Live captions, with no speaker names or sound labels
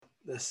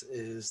This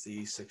is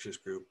the Sixers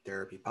Group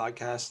Therapy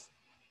Podcast,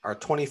 our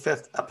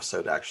 25th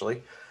episode,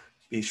 actually.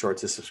 Be sure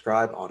to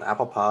subscribe on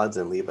Apple Pods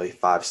and leave a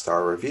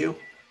 5-star review.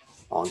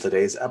 On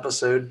today's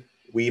episode,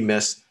 we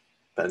missed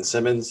Ben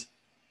Simmons.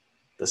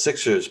 The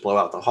Sixers blow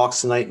out the Hawks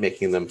tonight,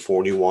 making them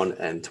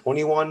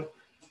 41-21,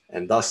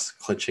 and thus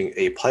clinching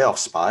a playoff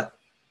spot.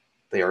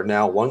 They are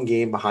now one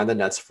game behind the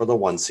Nets for the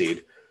 1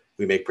 seed.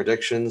 We make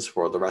predictions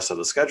for the rest of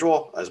the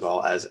schedule, as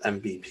well as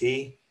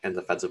MVP and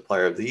Defensive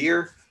Player of the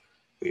Year.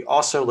 We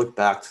also look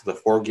back to the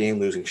 4-game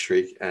losing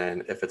streak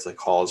and if it's a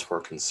cause for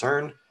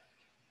concern.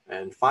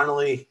 And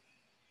finally,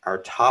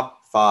 our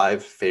top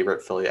 5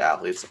 favorite Philly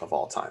athletes of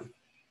all time.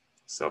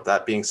 So with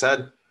that being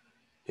said,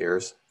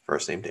 here's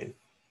First Name Dane.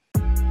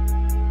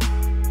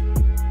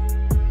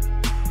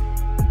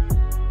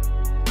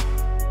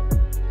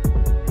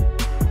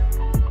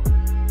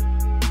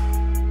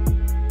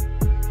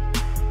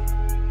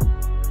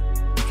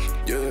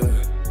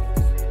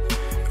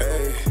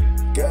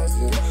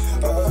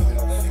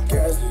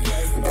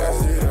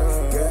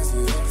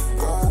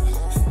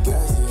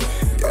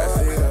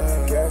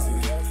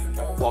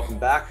 Welcome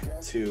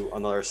back to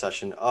another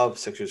session of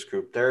Sixers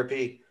Group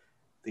Therapy,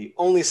 the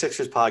only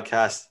Sixers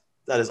podcast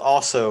that is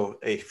also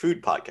a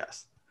food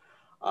podcast.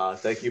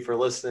 Thank you for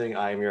listening.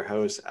 I am your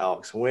host,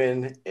 Alex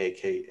Wynn,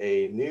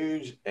 aka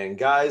Nuge. And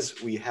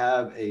guys, we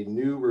have a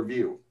new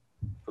review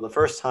for the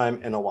first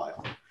time in a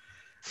while.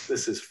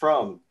 This is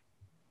from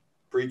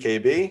Bree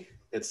KB.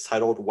 It's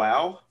titled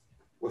Wow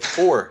with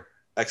 4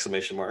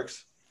 exclamation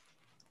marks.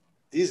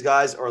 These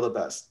guys are the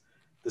best.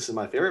 This is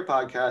my favorite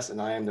podcast,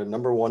 and I am their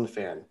number 1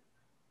 fan.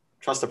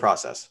 Trust the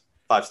process.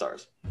 5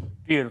 stars.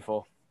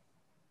 Beautiful.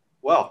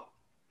 Well,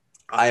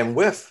 I am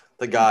with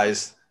the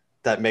guys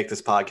that make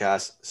this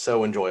podcast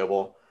so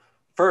enjoyable.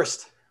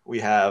 First, we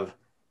have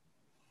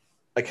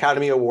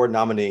Academy Award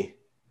nominee,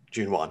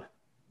 June Won.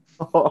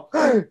 Oh,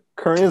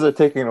 Koreans are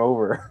taking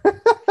over.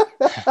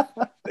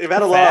 They've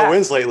had a lot of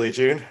wins lately,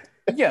 June.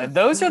 Yeah,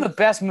 those are the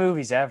best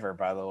movies ever,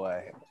 by the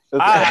way.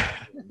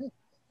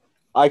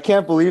 I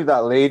can't believe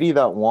that lady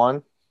that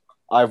won.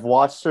 I've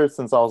watched her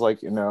since I was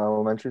like in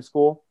elementary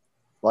school.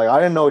 Like, I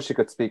didn't know she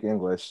could speak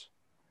English.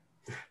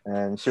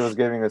 And she was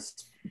giving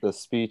us the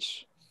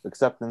speech,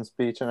 acceptance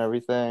speech and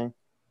everything. I'm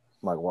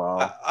like,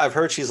 wow. I've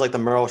heard she's like the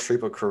Meryl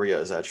Streep of Korea.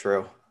 Is that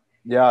true?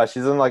 Yeah,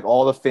 she's in like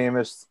all the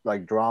famous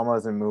like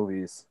dramas and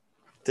movies.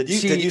 Did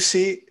you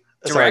see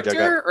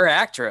director or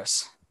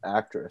actress?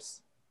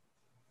 Actress.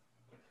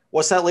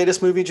 What's that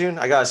latest movie, June?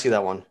 I gotta see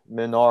that one.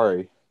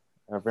 Minari.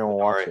 Everyone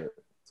watch it.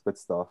 It's good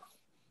stuff.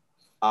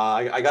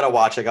 I gotta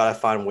watch. I gotta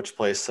find which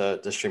place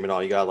to stream it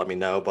on. You gotta let me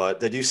know. But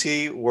did you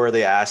see where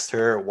they asked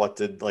her what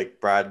did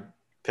like Brad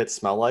Pitt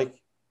smell like?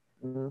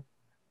 Mm-hmm.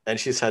 And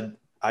she said,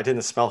 "I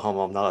didn't smell him.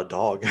 I'm not a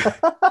dog."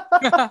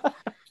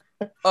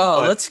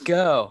 Let's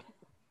go.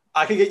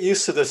 I can get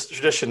used to this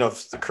tradition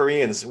of the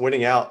Koreans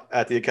winning out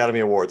at the Academy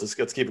Awards.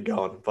 Let's keep it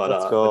going.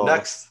 But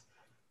next,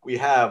 we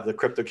have the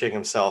Crypto King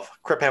himself,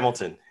 Crip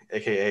Hamilton,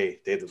 aka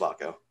Dave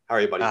DeBacco. How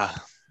are you, buddy?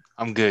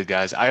 I'm good,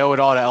 guys. I owe it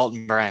all to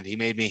Elton Brand. He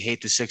made me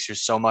hate the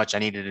Sixers so much I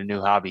needed a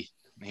new hobby.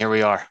 Here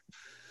we are.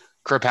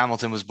 Crip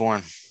Hamilton was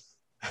born.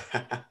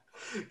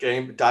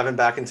 Game diving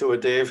back into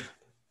it, Dave.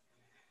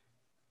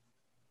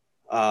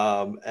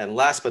 And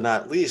last but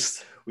not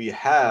least, we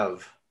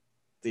have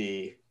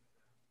the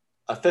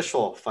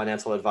official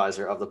financial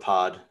advisor of the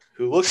pod,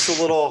 who looks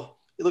a little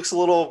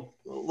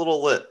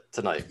lit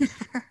tonight.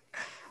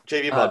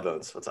 JV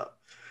Bloodbones, what's up?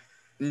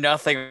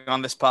 Nothing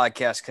on this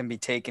podcast can be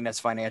taken as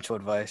financial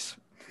advice.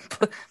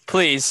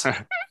 Please. All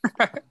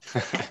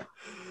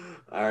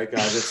right,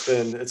 guys.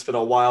 It's been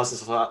a while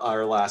since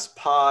our last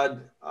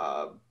pod.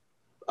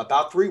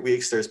 About 3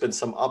 weeks. There's been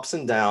some ups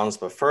and downs,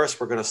 but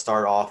first we're going to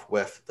start off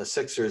with the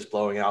Sixers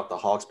blowing out the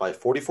Hawks by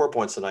 44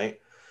 points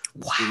tonight,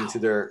 leading to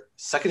their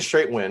second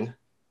straight win.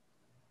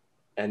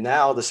 And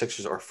now the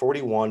Sixers are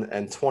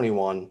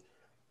 41-21,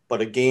 but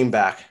a game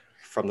back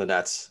from the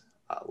Nets.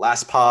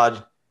 Last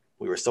pod,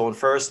 we were still in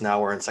first. Now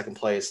we're in second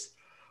place.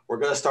 We're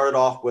going to start it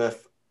off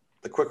with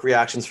the quick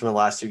reactions from the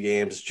last 2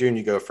 games. June,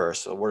 you go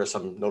first. So what are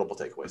some notable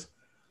takeaways?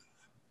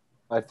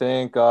 I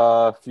think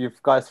if you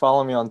guys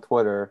follow me on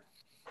Twitter,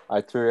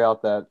 I tweeted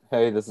out that,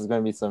 hey, this is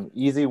going to be some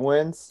easy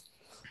wins.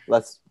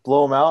 Let's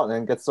blow them out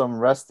and get some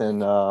rest in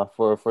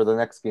for the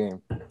next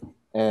game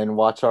and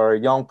watch our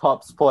young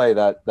pups play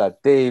that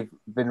Dave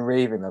been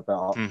raving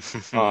about.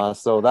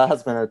 So that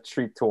has been a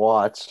treat to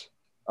watch.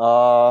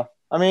 We're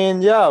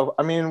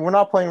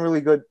not playing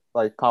really good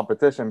like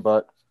competition,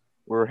 but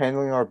we're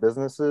handling our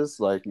businesses,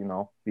 like,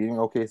 beating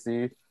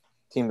OKC,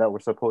 team that we're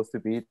supposed to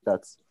beat.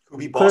 That's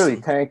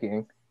clearly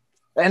tanking.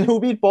 And who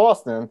beat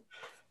Boston?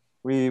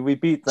 We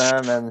beat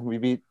them, and we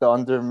beat the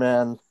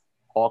undermanned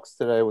Hawks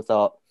today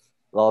without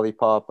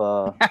Lollipop,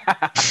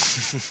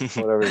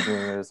 whatever his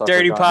name is.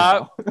 Dirty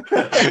Pop.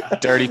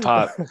 Dirty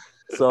Pop.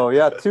 So,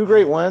 yeah, 2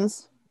 great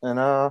wins, and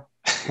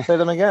play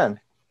them again.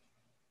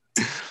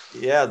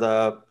 Yeah,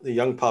 the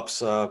young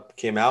pups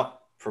came out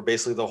for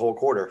basically the whole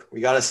quarter. We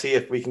got to see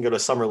if we can go to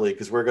Summer League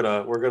because we're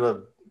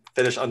gonna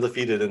finished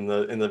undefeated in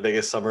the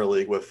Vegas Summer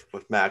League with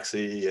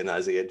Maxi and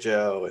Isaiah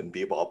Joe and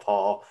B-Ball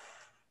Paul.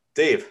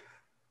 Dave,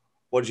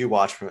 what did you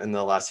watch from in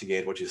the last two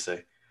games? What'd you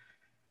say?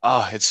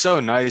 Oh, it's so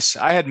nice.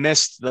 I had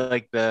missed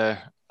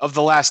of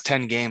the last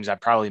 10 games, I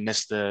probably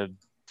missed the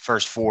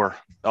first four,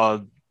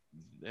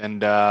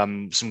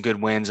 and some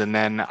good wins. And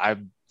then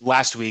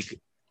last week,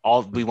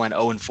 we went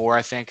 0-4,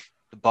 I think,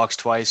 the Bucks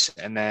twice,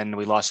 and then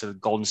we lost to the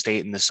Golden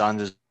State and the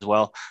Suns as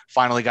well.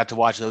 Finally got to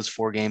watch those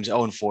 4 games,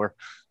 0-4.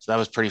 So that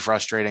was pretty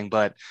frustrating.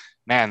 But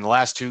man, the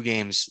last 2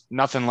 games,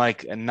 nothing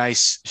like a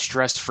nice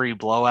stress-free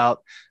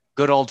blowout,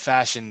 good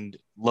old-fashioned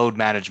load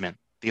management,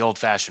 the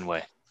old-fashioned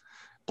way.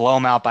 Blow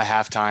them out by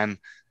halftime.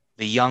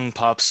 The young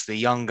pups, the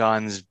young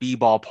guns,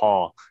 B-Ball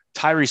Paul,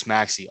 Tyrese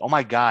Maxey. Oh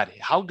my God,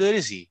 how good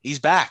is he? He's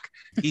back.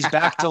 He's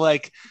back to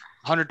like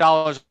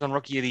 $100 on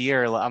Rookie of the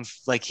Year. I'm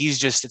like,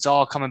 it's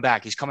all coming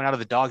back. He's coming out of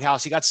the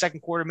doghouse. He got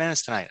second quarter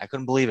minutes tonight. I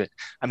couldn't believe it.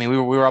 I mean, we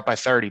were up by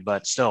 30,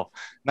 but still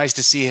nice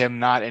to see him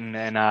not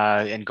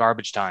in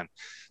garbage time.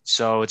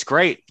 So it's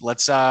great.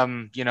 Let's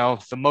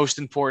the most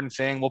important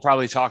thing, we'll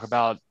probably talk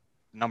about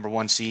number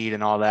 1 seed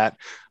and all that.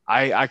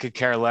 I could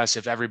care less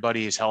if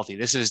everybody is healthy.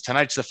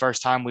 Tonight's the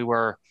first time we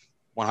were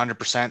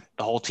 100%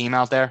 the whole team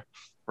out there,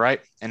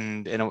 right?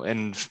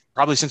 And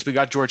probably since we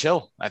got George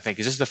Hill, I think.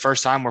 Is this the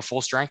first time we're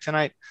full strength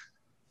tonight?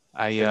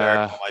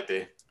 Might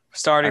be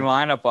Starting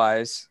lineup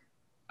wise.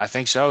 I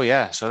think so,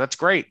 yeah. So that's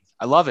great.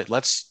 I love it.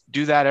 Let's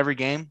do that every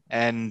game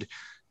and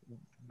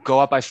go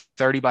up by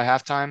 30 by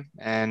halftime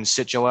and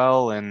sit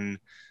Joel and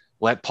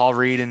let Paul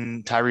Reed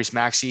and Tyrese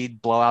Maxey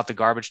blow out the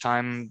garbage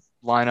time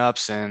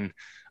lineups. And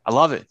I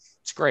love it.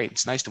 It's great.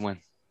 It's nice to win.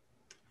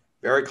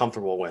 Very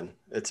comfortable win.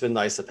 It's been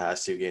nice the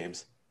past 2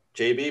 games.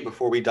 JB,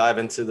 before we dive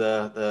into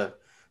the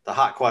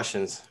hot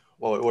questions,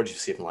 what did you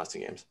see from the last 2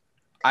 games?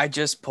 I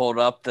just pulled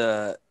up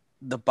the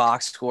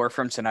box score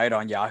from tonight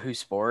on Yahoo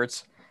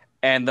Sports,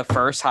 and the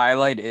first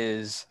highlight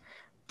is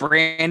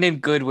Brandon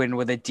Goodwin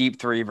with a deep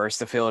 3 versus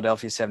the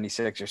Philadelphia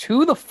 76ers.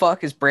 Who the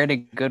fuck is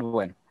Brandon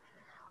Goodwin?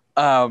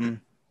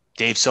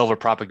 Dave Silver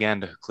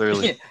propaganda,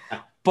 clearly.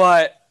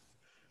 But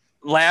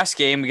last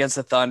game against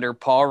the Thunder,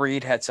 Paul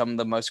Reed had some of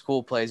the most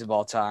cool plays of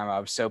all time. I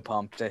was so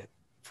pumped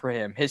for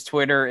him. His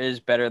Twitter is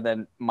better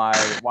than my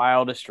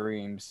wildest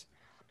dreams.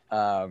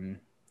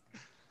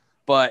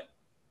 But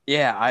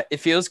yeah, it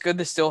feels good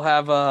to still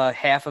have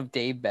half of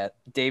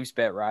Dave's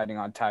bet riding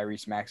on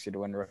Tyrese Maxey to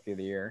win Rookie of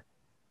the Year.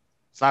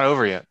 It's not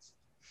over yet.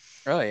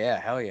 Oh yeah,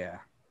 hell yeah.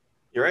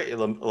 You're right.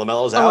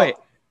 LaMelo's out. Oh wait,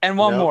 and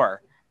one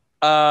more.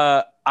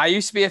 I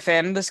used to be a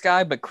fan of this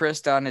guy, but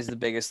Chris Dunn is the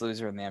biggest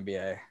loser in the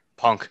NBA.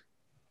 Punk.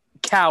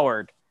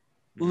 Coward.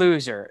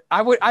 Loser.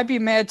 I'd be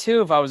mad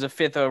too if I was a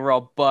 5th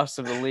overall bust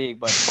of the league,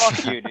 but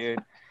fuck you, dude.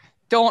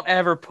 Don't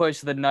ever push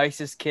the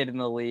nicest kid in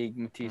the league,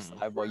 Matisse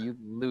Thybulle, you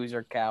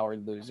loser,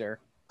 coward, loser.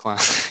 Clown.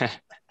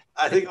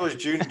 I think it was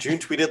June. June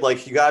tweeted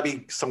like, "You gotta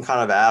be some kind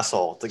of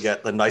asshole to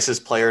get the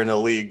nicest player in the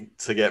league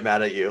to get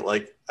mad at you."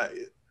 Like, have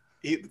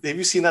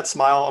you seen that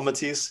smile on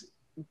Matisse?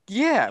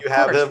 Yeah, You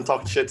have him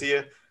talking shit to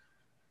you,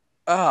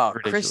 Oh,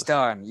 Ridiculous. Chris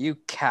Dunn, you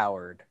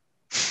coward.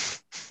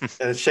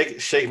 and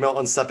Shake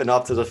Milton stepping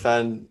up to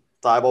defend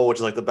Thibault, which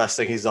is like the best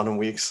thing he's done in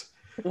weeks.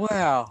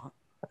 Wow.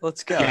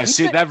 Let's go. Yeah,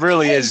 see, that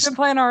really He's is. been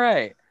playing all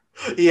right.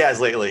 He has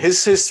lately.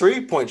 His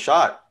 3-point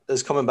shot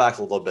is coming back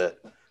a little bit.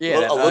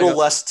 Yeah, a little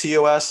less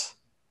TOS.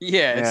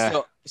 Yeah, it's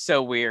Yeah.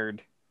 so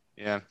weird.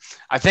 Yeah.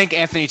 I think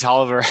Anthony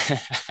Tolliver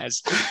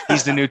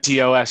he's the new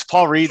TOS.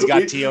 Paul Reed's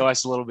got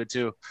TOS a little bit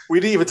too. We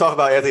didn't even talk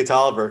about Anthony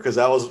Tolliver because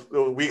that was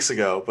weeks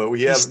ago, but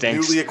we have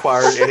stinks. newly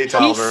acquired Anthony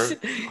Tolliver.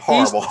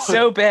 Horrible. He's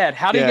so bad.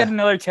 How do you Yeah. get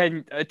another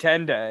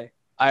 10 day?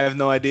 I have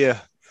no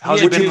idea.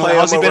 How's Would he you been? play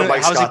How's he him been? over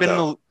Mike How's he Scott, been?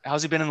 though?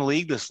 How's he been in the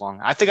league this long?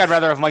 I think I'd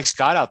rather have Mike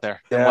Scott out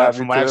there Yeah,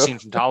 from me what I've too. seen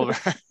from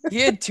Tolliver.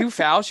 He had 2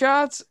 foul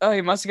shots? Oh,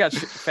 he must have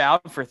got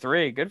fouled for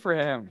 3. Good for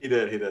him. He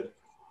did.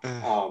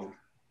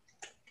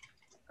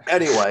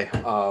 Anyway,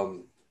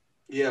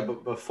 yeah,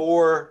 but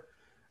before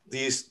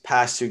these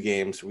past 2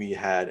 games, we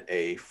had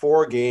a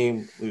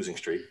 4-game losing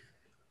streak,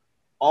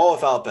 all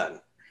without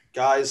Ben.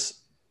 Guys,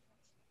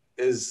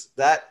 is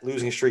that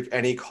losing streak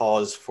any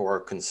cause for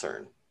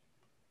concern?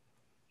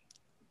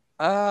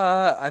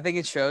 I think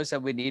it shows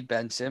that we need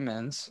Ben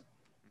Simmons.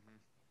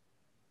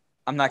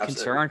 I'm not Absolutely.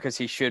 concerned because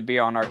he should be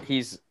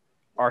he's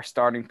our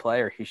starting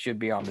player. He should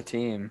be on the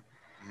team.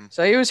 Mhm.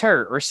 So he was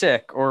hurt or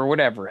sick or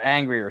whatever,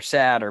 angry or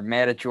sad or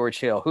mad at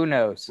George Hill. Who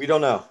knows? We don't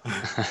know.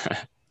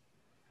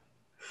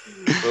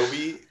 But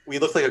we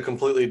look like a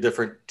completely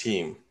different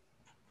team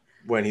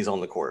when he's on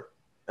the court.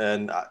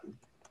 And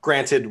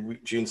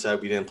granted, June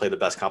said we didn't play the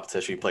best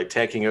competition. We played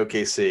tanking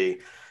OKC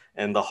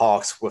and the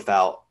Hawks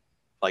without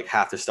like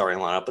half the starting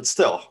lineup. But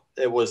still,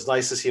 it was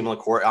nice to see him on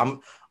the court. I'm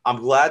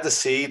glad to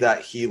see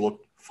that he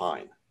looked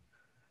fine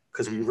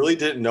because we really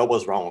didn't know what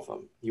was wrong with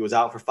him. He was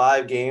out for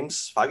 4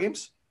 games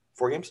with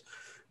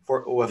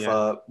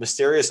a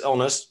mysterious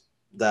illness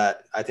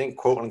that I think,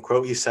 quote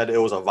unquote, he said it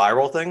was a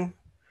viral thing.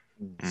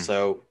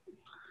 So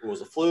it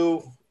was a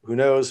flu, who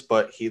knows?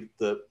 But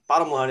the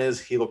bottom line is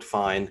he looked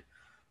fine.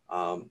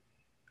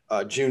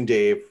 June,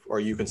 Dave, are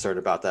you concerned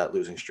about that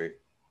losing streak?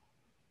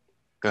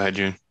 Go ahead,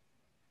 June.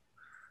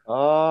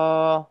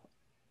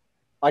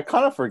 I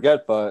kind of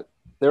forget, but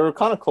they were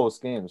kind of close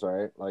games,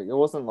 right? Like it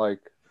wasn't like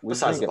we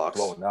Besides didn't the get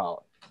Bucks. blown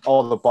out.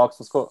 Oh, the Bucks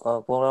was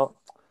blown out.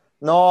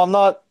 No, I'm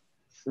not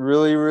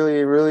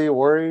really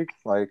worried.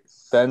 Like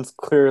Ben's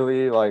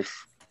clearly like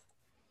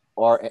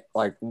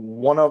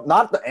one of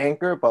not the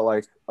anchor, but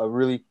like a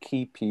really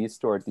key piece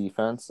to our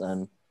defense,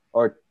 and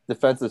our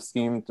defensive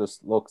scheme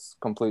just looks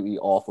completely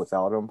off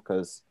without him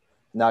because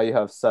now you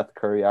have Seth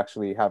Curry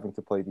actually having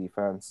to play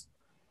defense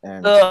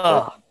and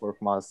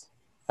Korkmaz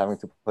having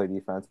to play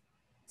defense.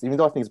 Even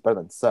though I think he's better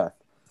than Seth,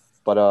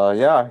 but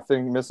yeah, I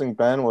think missing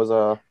Ben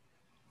was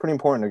pretty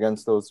important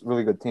against those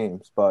really good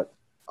teams. But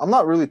I'm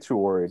not really too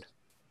worried.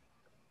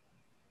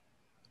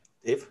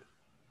 Dave?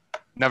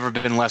 Never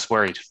been less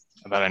worried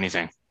about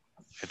anything.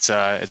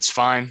 It's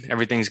fine.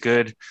 Everything's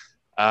good.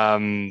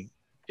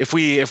 If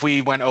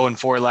we went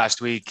 0-4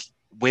 last week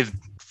with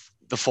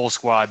the full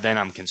squad, then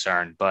I'm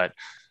concerned. But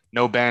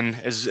no Ben,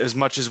 as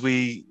much as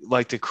we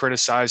like to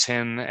criticize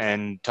him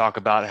and talk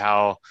about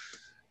how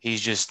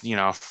he's just,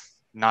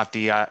 not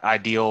the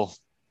ideal,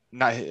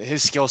 not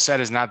his skill set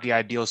is not the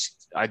ideal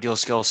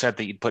skill set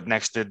that you'd put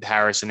next to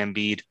Harris and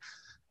Embiid.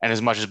 And as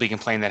much as we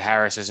complain that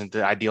Harris isn't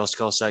the ideal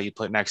skill set you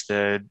put next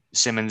to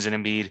Simmons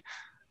and Embiid,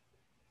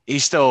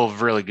 he's still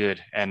really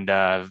good and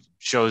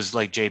shows,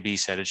 like JB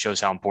said, it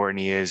shows how important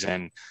he is.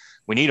 And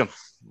we need him.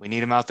 We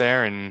need him out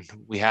there, and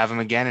we have him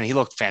again. And he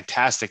looked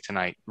fantastic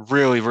tonight.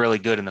 Really, really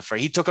good in the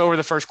first. He took over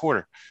the first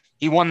quarter.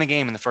 He won the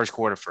game in the first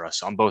quarter for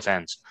us on both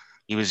ends.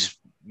 He was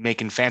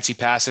making fancy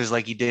passes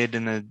like he did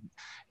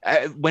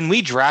when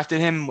we drafted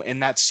him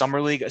in that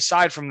summer league.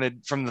 Aside from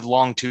the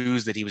long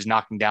twos that he was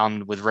knocking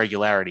down with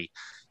regularity,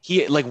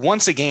 he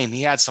once a game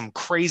he had some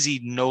crazy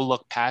no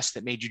look pass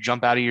that made you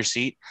jump out of your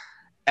seat.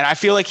 And I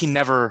feel like he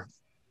never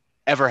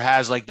ever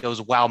has like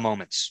those wow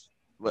moments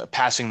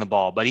passing the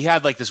ball, but he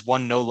had like this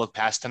one no look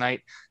pass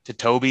tonight to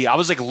Toby. I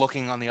was like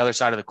looking on the other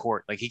side of the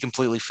court, like he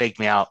completely faked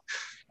me out.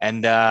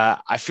 And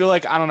I feel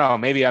like, I don't know,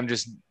 maybe I'm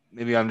just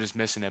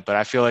missing it, but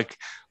I feel like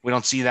we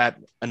don't see that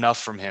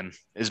enough from him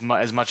as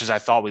much as I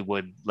thought we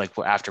would, like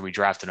after we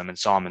drafted him and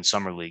saw him in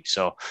summer league.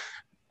 So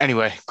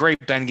anyway,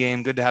 great Ben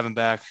game. Good to have him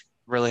back.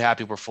 Really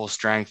happy we're full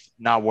strength,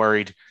 not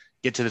worried.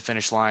 Get to the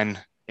finish line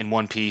in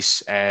one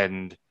piece,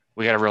 and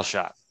we got a real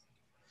shot.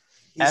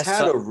 He's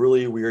had a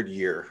really weird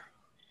year,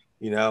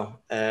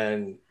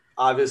 and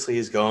obviously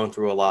he's going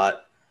through a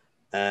lot,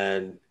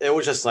 and it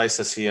was just nice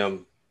to see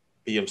him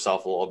be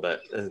himself a little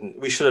bit. And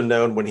we should have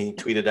known when he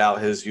tweeted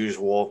out his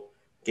usual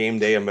game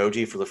day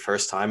emoji for the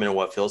first time in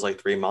what feels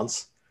like 3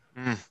 months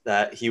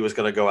that he was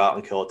going to go out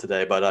and kill it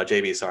today. But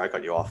JB, sorry, I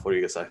cut you off. What are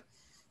you going to say?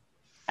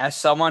 As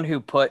someone who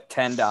put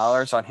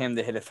 $10 on him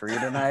to hit a three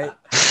tonight,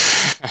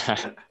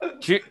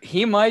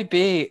 he might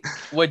be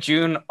what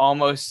June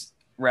almost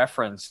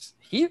referenced.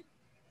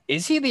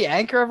 Is he the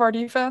anchor of our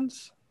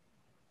defense?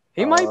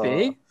 He might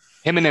be.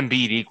 Him and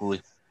Embiid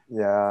equally.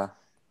 Yeah.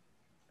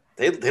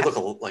 They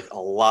look like a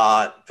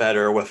lot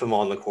better with him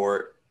on the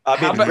court.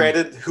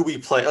 Granted, who we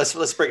play.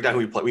 Let's break down who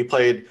we play. We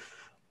played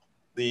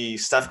the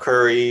Steph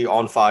Curry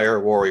on fire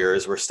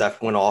Warriors, where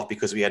Steph went off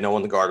because we had no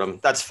one to guard him.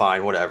 That's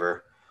fine,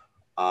 whatever.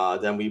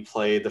 Then we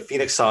played the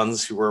Phoenix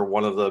Suns, who were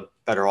one of the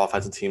better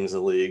offensive teams in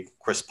the league.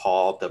 Chris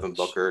Paul, Devin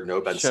Booker,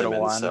 no Ben Simmons.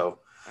 Won. So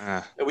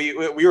we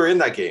were in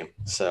that game.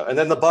 So, and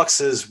then the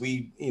Bucks is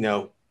we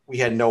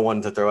had no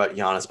one to throw at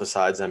Giannis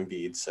besides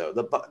Embiid. So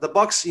the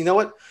Bucks, you know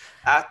what?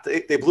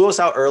 They blew us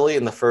out early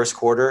in the first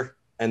quarter,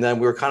 and then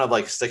we were kind of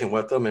like sticking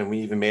with them, and we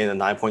even made it a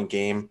 9-point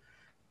game.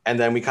 And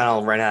then we kind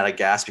of ran out of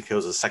gas because it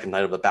was the second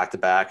night of the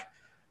back-to-back.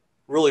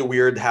 Really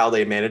weird how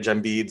they managed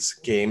Embiid's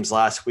games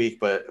last week,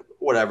 but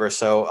whatever.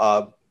 So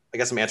I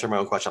guess I'm answering my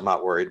own question. I'm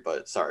not worried,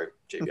 but sorry,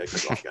 JB, I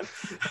cut you off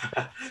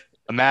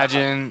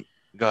again.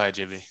 Go ahead,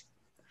 JB.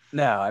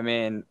 No, I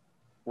mean,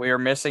 we are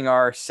missing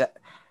our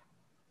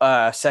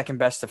second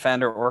best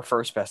defender or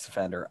first best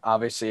defender.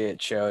 Obviously,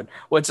 it showed.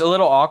 What's a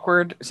little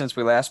awkward since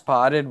we last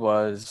potted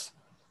was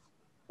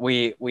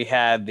we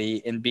had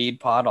the Embiid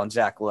pod on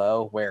Zach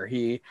Lowe where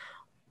he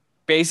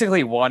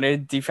basically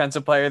wanted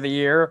Defensive Player of the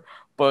Year,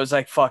 but was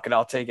like, fuck it,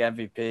 I'll take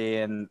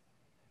MVP. And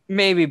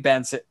maybe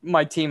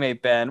my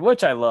teammate Ben,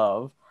 which I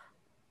love,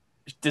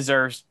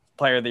 deserves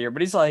Player of the Year.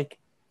 But he's like,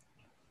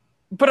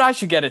 but I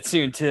should get it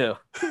soon too.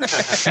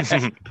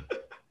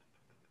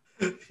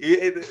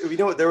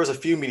 There was a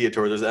few media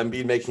tours. There's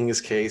Embiid making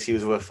his case. He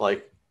was with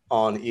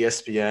on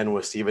ESPN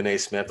with Stephen A.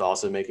 Smith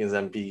also making his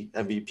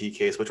MVP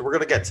case, which we're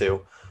going to get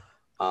to.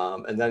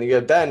 And then you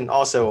had Ben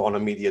also on a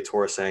media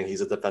tour saying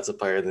he's a defensive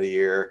player of the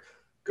year.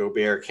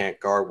 Gobert can't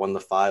guard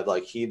 1-5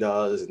 like he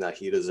does and that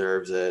he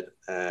deserves it.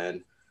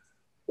 And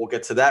we'll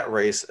get to that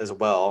race as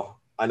well.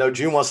 I know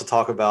June wants to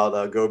talk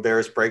about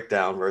Gobert's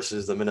breakdown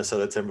versus the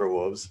Minnesota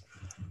Timberwolves.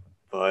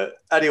 But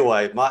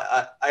anyway,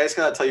 I just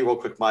got to tell you real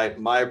quick,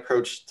 my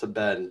approach to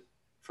Ben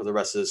for the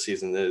rest of the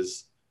season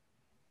is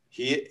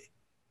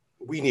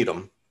we need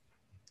him.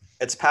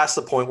 It's past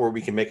the point where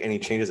we can make any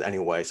changes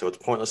anyway, so it's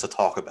pointless to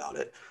talk about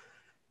it.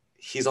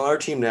 he's on our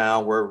team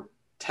now. We're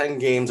 10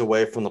 games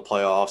away from the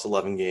playoffs,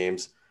 11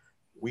 games.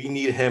 We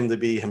need him to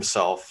be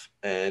himself.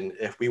 And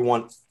if we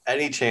want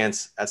any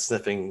chance at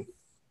sniffing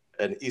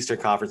an Eastern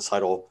Conference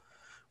title,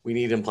 we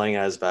need him playing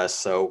at his best.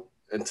 So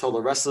until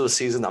the rest of the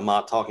season, I'm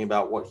not talking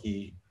about what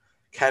he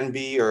can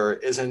be or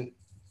isn't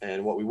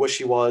and what we wish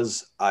he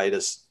was.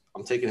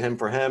 I'm taking him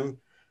for him,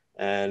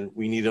 and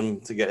we need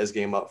him to get his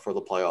game up for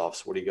the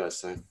playoffs. What do you guys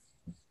think?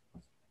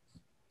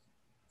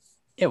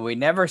 Yeah, we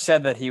never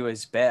said that he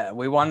was bad.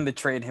 We wanted to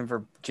trade him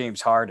for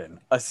James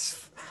Harden.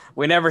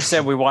 We never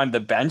said we wanted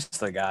to bench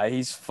the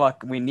guy.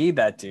 We need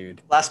that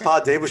dude. Last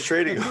pod, Dave was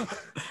trading him.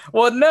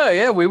 Well, no,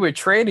 yeah, we were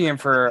trading him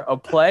for a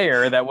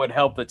player that would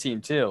help the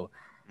team too.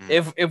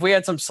 If we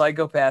had some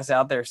psychopaths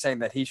out there saying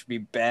that he should be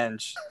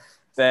benched,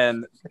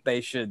 then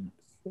they should.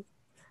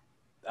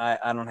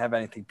 I don't have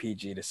anything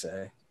PG to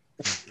say.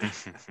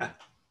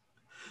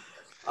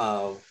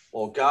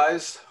 Well,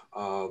 guys,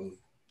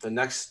 the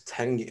next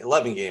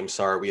 11 games,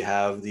 we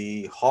have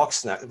the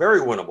Hawks next.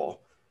 Very winnable.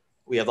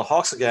 We have the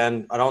Hawks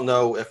again. I don't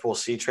know if we'll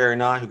see Trey or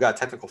not, who got a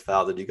technical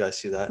foul. Did you guys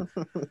see that?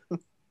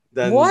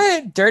 Then,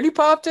 what? Dirty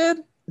Pop did?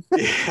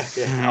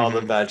 Yeah, on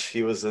the bench.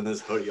 He was in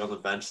his hoodie on the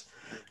bench,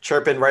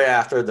 chirping right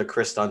after the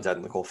Chris Dunn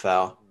technical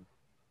foul.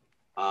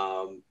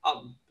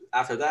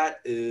 After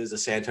that is the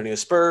San Antonio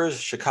Spurs,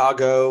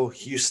 Chicago,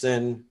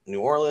 Houston, New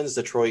Orleans,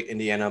 Detroit,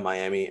 Indiana,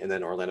 Miami, and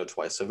then Orlando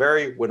twice. So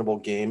very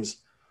winnable games.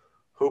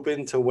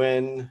 Hoping to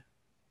win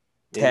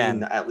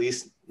 10. At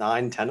least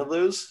 9-10 of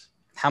those.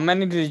 How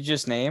many did you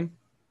just name?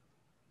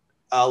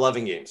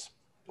 11 games.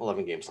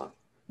 11 games left.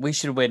 We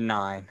should win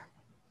 9.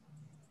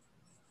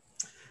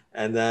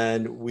 And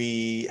then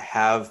we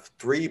have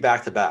 3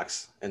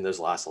 back-to-backs in those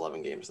last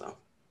 11 games, though.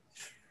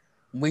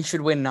 We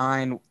should win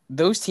 9.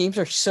 Those teams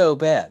are so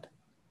bad.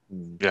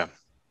 Yeah.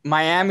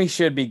 Miami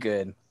should be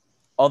good,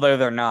 although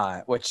they're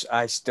not, which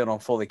I still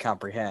don't fully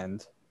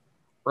comprehend.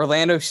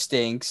 Orlando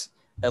stinks.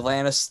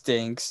 Atlanta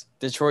stinks.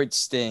 Detroit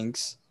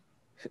stinks.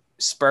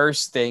 Spurs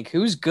stink.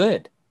 Who's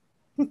good?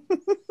 The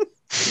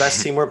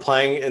best team we're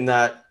playing in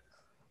that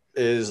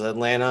is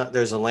Atlanta.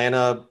 There's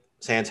Atlanta,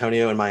 San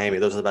Antonio, and Miami.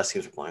 Those are the best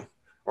teams we're playing.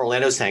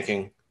 Orlando's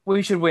tanking.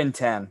 We should win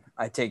 10.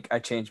 I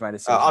changed my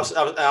decision.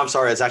 I'm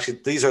sorry.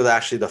 These are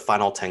actually the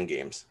final 10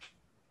 games.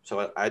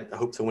 So I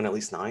hope to win at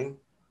least 9.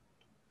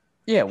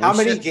 Yeah. How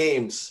many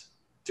games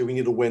do we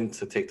need to win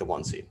to take the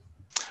 1 seed?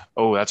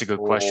 Oh, that's a good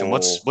question.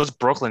 What's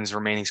Brooklyn's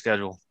remaining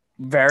schedule?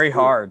 Very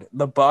hard.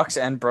 The Bucks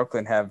and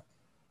Brooklyn have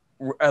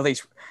at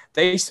least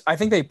I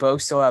think they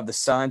both still have the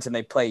Suns and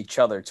they play each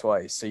other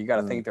twice. So you got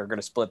to think they're going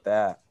to split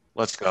that.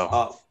 Let's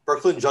go.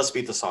 Brooklyn just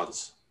beat the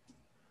Suns.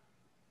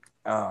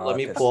 Let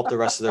me pull up the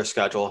rest of their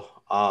schedule.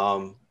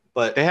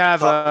 But they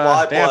have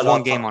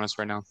one game on us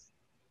right now.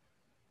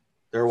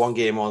 They're 1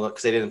 game on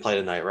because they didn't play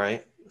tonight,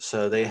 right?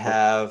 So they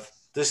have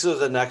this is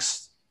the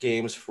next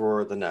games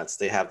for the Nets.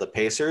 They have the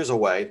Pacers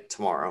away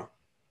tomorrow.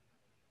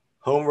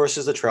 Home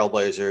versus the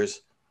Trailblazers.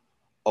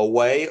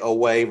 Away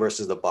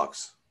versus the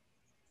Bucks.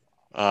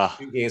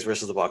 2 games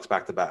versus the Bucks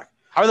back to back.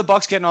 How are the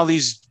Bucks getting all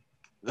these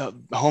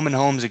home and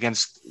homes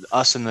against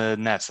us and the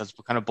Nets? That's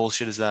what kind of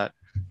bullshit is that?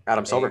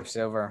 Adam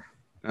Silver.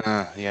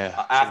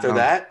 Yeah. After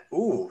that,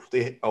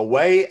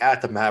 away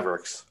at the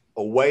Mavericks,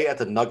 away at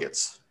the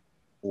Nuggets,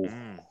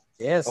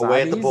 yes,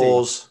 away at the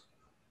Bulls,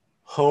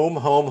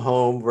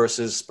 home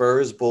versus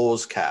Spurs,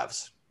 Bulls,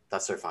 Cavs.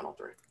 That's their final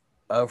 3.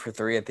 0 for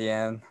 3 at the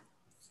end.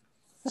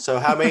 So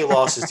how many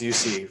losses do you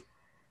see?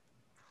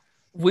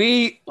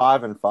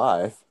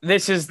 5-5.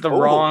 This is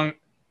wrong.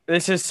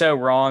 This is so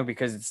wrong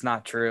because it's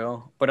not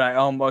true. But I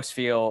almost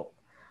feel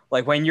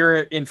like when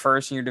you're in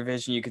first in your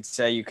division, you could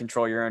say you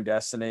control your own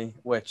destiny,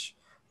 which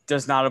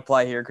does not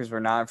apply here because we're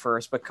not in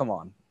first. But come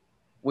on,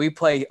 we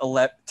play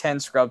 10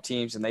 scrub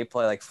teams and they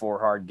play like 4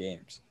 hard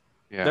games.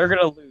 Yeah. They're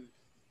gonna lose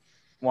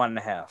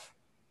 1.5.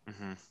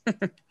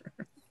 Mm-hmm.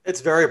 It's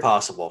very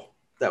possible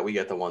that we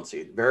get the 1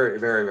 seed. Very,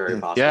 very, very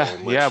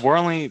possible. Yeah. We're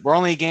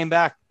only a game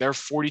back. They're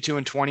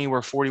 42-20. We're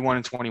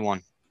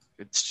 41-21.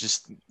 It's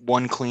just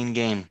 1 clean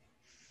game.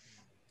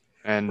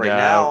 And right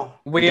now,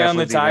 we own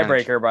the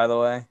tiebreaker. By the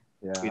way,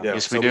 yeah, we do.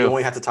 Yes, so we do. We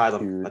only have to tie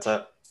them. That's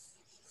it.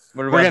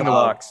 We're getting the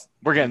Bucks.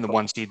 We're getting the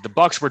 1 seed. The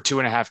Bucks were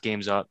 2.5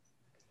 games up,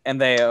 and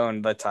they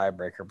own the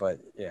tiebreaker. But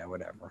yeah,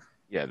 whatever.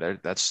 Yeah,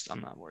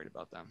 I'm not worried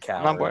about them.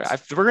 I'm not worried.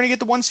 We're gonna get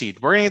the 1 seed.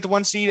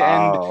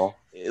 And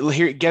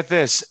here, get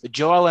this: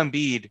 Joel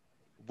Embiid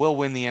will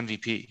win the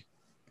MVP.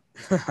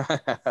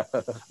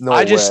 No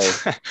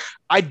way.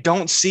 I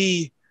don't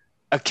see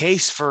a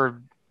case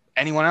for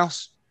anyone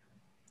else.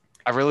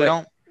 I really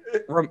don't.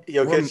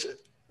 Jokic.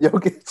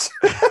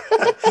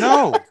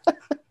 No.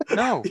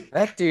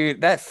 That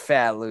dude, that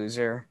fat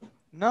loser.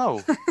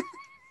 No.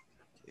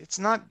 It's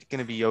not going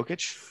to be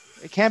Jokic.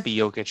 It can't be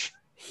Jokic.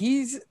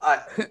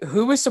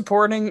 Who was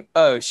supporting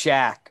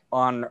Shaq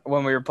on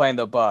when we were playing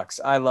the Bucks.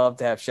 I love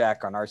to have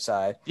Shaq on our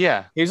side.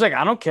 Yeah. He was like,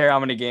 I don't care how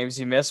many games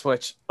he missed,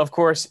 which of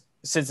course,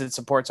 since it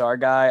supports our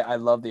guy, I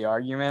love the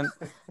argument.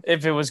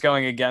 If it was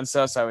going against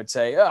us, I would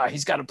say,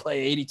 he's got to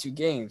play 82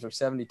 games or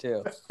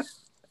 72.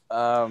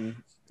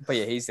 But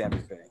yeah, he's the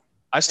MVP.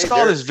 I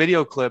saw this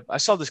video clip. I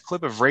saw this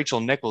clip of Rachel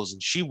Nichols,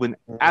 and she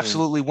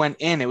absolutely went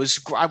in. It was.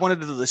 I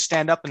wanted to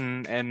stand up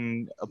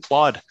and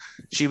applaud.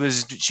 She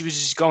was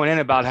just going in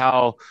about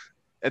how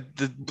at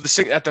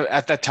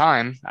that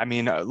time. I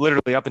mean,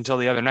 literally up until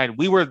the other night,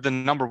 we were the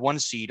number 1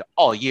 seed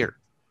all year,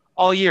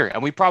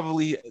 and we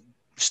probably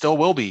still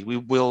will be.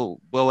 We'll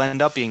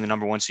end up being the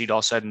number 1 seed,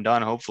 all said and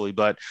done, hopefully.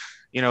 But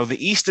the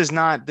East is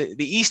not. The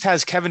East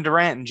has Kevin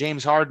Durant and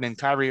James Harden and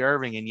Kyrie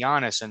Irving and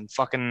Giannis and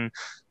fucking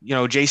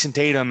Jason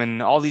Tatum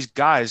and all these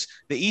guys.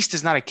 The East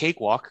is not a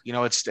cakewalk.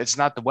 It's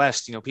not the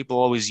West. People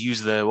always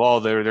use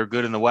they're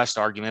good in the West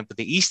argument, but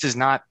the East is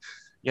not.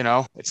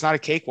 It's not a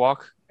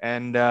cakewalk,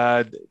 and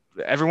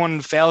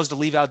everyone fails to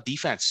leave out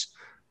defense.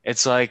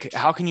 It's like,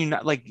 how can you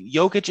not? Like,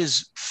 Jokic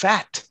is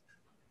fat.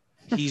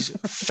 He's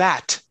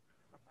fat.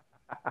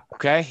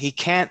 Okay,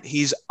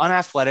 he's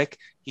unathletic.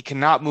 He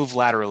cannot move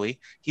laterally.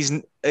 He's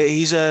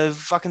a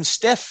fucking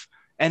stiff,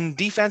 and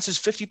defense is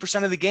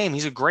 50% of the game.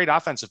 He's a great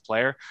offensive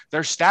player.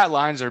 Their stat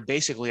lines are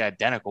basically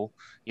identical,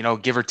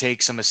 give or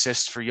take some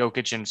assists for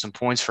Jokic and some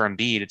points for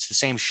Embiid. It's the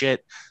same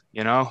shit,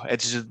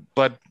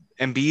 but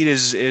Embiid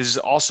is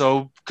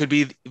also could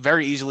be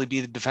very easily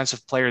be the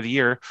defensive player of the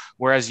year,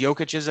 whereas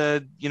Jokic is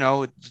a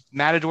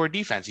matador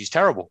defense. He's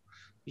terrible.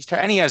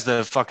 And he has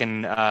the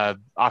fucking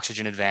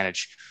oxygen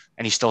advantage,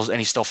 and he's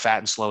still fat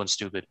and slow and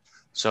stupid.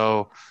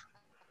 So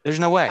there's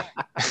no way.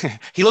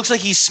 He looks like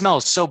he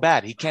smells so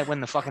bad. He can't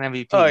win the fucking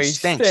MVP. Oh, he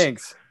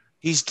stinks.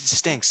 He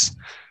stinks.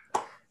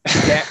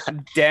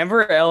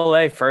 Denver,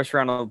 LA, first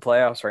round of the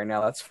playoffs right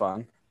now. That's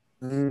fun.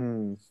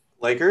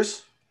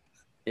 Lakers?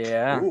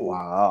 Yeah. Ooh.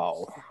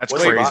 Wow. That's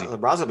crazy.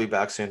 LeBron's will be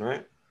back soon,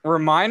 right?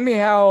 Remind me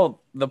how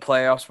the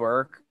playoffs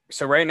work.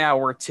 So right now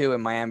we're 2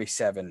 and Miami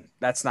 7.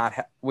 That's not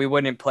we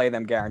wouldn't play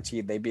them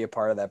guaranteed. They'd be a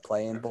part of that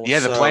play-in bowl. Yeah,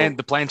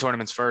 the play-in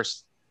tournament's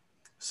first.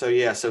 So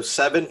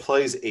 7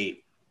 plays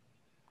 8.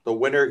 The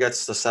winner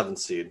gets the 7th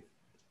seed.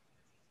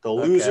 The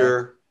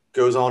loser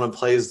goes on and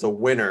plays the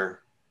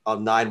winner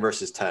of 9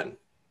 versus 10.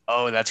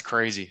 Oh, that's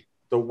crazy.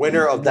 The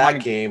winner of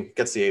that game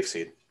gets the 8th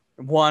seed.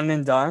 One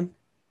and done?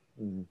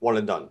 One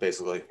and done,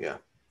 basically, yeah.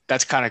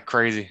 That's kind of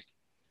crazy.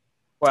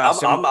 Wow,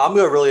 I'm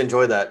going to really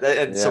enjoy that.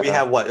 And so we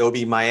have what? It will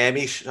be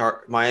Miami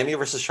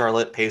versus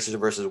Charlotte, Pacers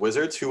versus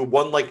Wizards, who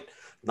won like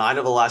 9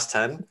 of the last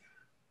 10.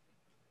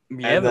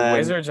 Yeah, the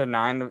Wizards are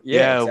 9.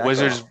 Yeah, exactly.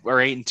 Wizards are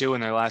 8-2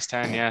 in their last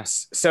 10.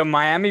 Yes. So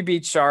Miami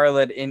beat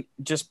Charlotte in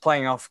just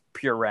playing off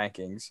pure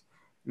rankings.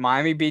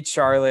 Miami beats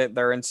Charlotte.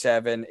 They're in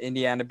 7.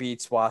 Indiana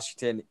beats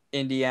Washington.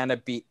 Indiana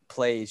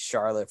plays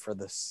Charlotte for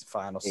the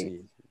final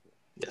seed.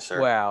 Yes, sir.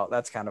 Wow,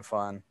 that's kind of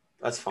fun.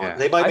 That's fun. Yeah.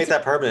 They might make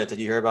that permanent. Did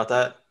you hear about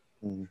that?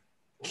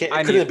 It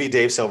couldn't be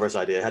Dave Silver's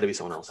idea. It had to be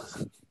someone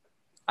else's.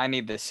 I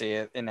need to see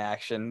it in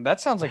action.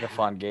 That sounds like a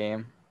fun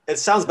game. It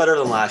sounds better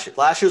than last year.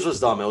 Last year's was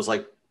dumb. It was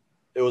like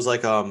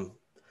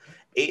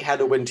 8 had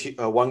to win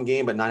 1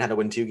 game, but 9 had to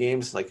win 2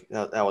 games. Like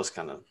that was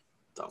kind of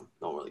dumb.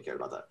 No one really cared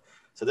about that.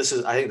 So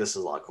I think this is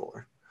a lot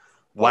cooler.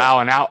 Wow,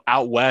 and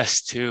out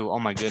west too. Oh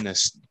my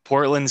goodness.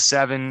 Portland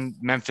 7,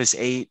 Memphis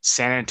 8,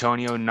 San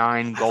Antonio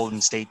 9,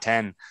 Golden State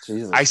 10.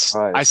 Jesus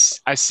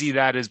I see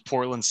that as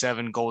Portland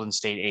 7, Golden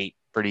State 8.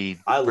 Pretty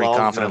love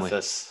confidently.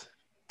 Memphis.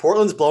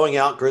 Portland's blowing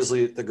out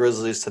the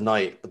Grizzlies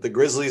tonight, but the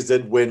Grizzlies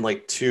did win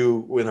like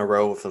 2 in a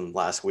row with them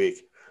last week.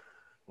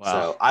 Wow.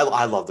 So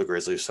I love the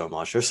Grizzlies so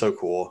much. They're so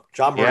cool.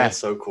 John Morant's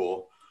so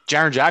cool.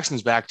 Jaren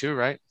Jackson's back too,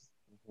 right?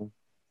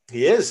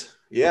 He is.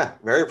 Yeah,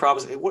 very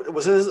promising.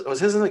 Was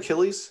his an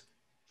Achilles?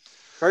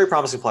 Very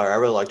promising player. I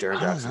really like Jaren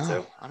Jackson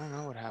too. I don't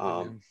know what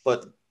happened.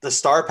 But the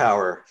star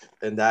power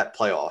in that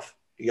playoff,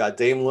 you got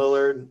Dame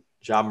Lillard,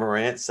 John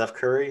Morant, Steph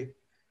Curry.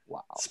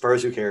 Wow.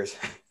 Spurs, who cares?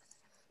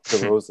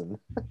 DeRozan.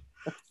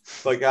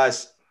 But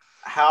guys,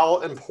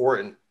 how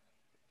important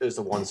is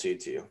the 1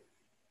 seed to you?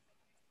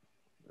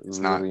 It's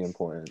really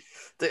important.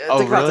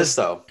 Think about this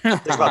though.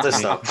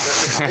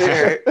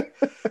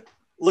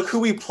 Look who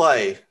we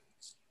play.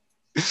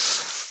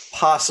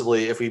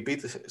 Possibly, if we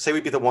beat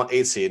the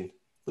 8 seed.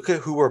 Look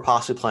at who we're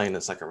possibly playing in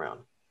the second round.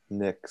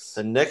 Knicks.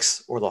 The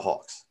Knicks or the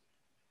Hawks.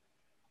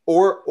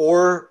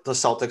 Or the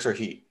Celtics or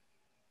Heat.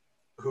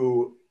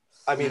 Who,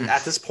 I mean,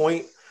 at this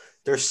point,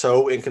 they're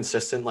so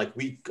inconsistent. Like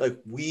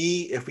if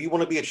we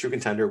want to be a true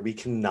contender, we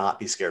cannot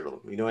be scared of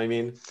them. You know what I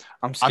mean?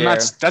 I'm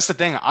scared. That's the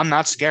thing. I'm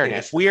not scared.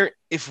 Yeah.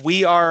 If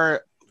we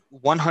are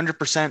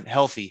 100%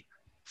 healthy,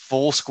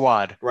 full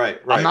squad, right.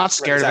 I'm not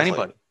scared of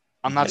anybody.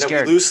 I'm not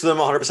scared. If we lose to them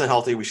 100%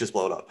 healthy, we should just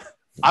blow it up.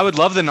 I would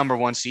love the number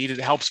 1 seed. It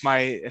helps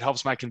my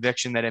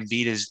conviction that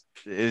Embiid is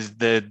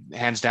the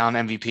hands down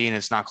MVP and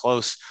it's not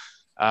close.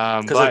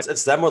 Because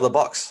it's them or the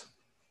Bucks.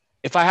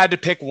 If I had to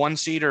pick 1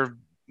 seed or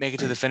make it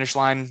to the finish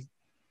line,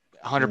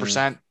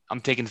 100%,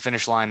 I'm taking the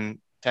finish line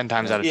 10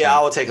 times out of 10. Yeah,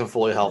 I would take them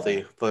fully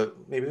healthy,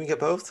 but maybe we can get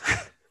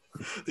both.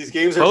 These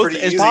games are both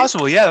pretty easy. It's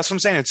possible. Yeah, that's what I'm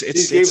saying.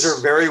 These games are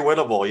very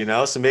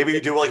winnable, So maybe we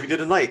do like we did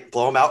tonight.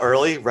 Blow them out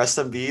early, rest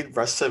Embiid,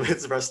 rest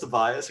Simmons, rest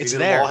Tobias. We it's do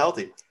there. them all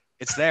healthy.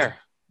 It's there.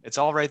 It's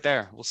all right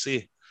there. We'll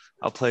see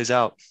how it plays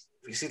out.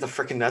 We see the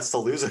freaking Nets to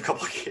lose a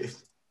couple of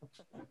games.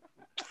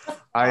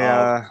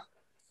 I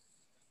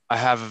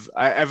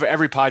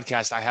every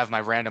podcast I have my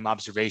random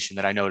observation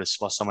that I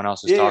noticed while someone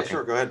else is Yeah, talking.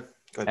 sure. Go ahead.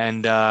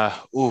 And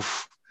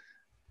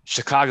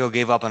Chicago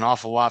gave up an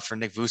awful lot for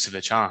Nick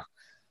Vucevic, huh?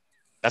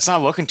 That's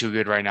not looking too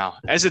good right now.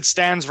 As it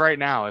stands right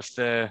now, if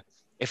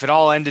it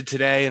all ended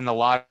today and the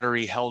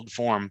lottery held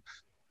form,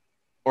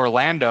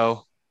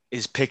 Orlando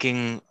is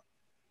picking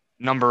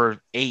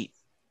number 8.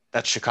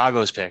 That's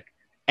Chicago's pick,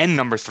 and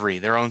number 3,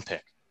 their own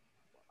pick.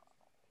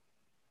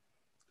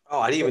 Oh,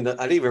 I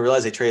didn't even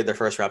realize they traded their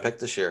first round pick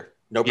this year.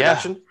 No Yeah.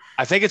 protection.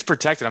 I think it's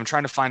protected. I'm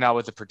trying to find out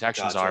what the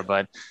protections Gotcha. are,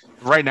 but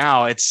right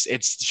now it's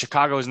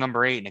Chicago's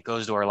number 8 and it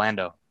goes to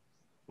Orlando,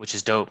 which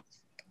is dope.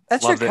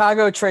 That Loved it.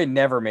 Chicago trade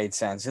never made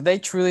sense. Did they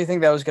truly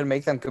think that was going to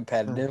make them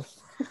competitive?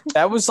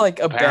 That was like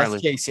a Apparently.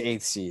 best case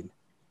 8th seed.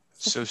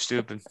 So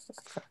stupid.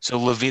 So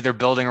Levine, they're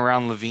building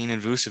around Levine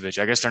and Vucevic.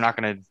 I guess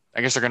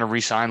they're going to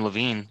re-sign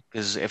Levine,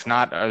 because if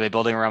not, are they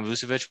building around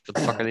Vucevic? What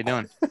the fuck are they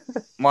doing?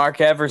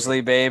 Mark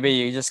Eversley, baby,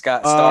 you just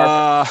got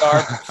star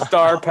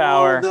Oh,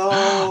 power. no.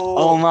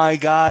 Oh my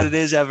God, it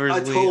is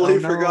Eversley. I totally Oh,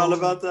 no. forgot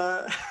about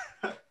that.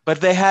 But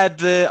they had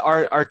the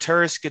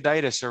Arturas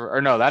Gudaitis,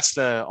 or no, that's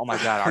the oh my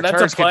God,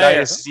 That's a Arturas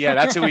player. Gudaitis. Yeah,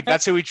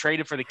 that's who we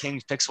traded for the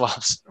Kings pick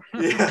swaps.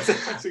 Yeah,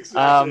 that's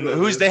exactly what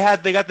it is.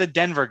 They got the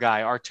Denver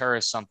guy,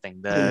 Arturas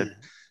something, the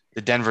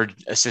Denver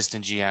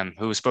assistant GM,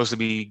 who was supposed to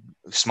be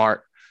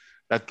smart.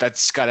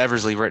 That's got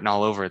Eversley written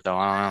all over it though.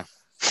 I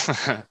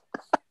don't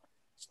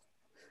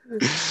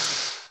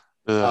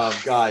know.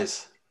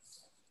 Guys,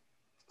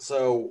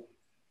 so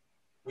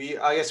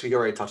I guess we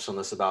already touched on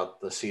this about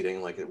the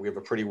seeding. Like, we have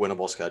a pretty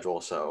winnable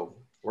schedule, so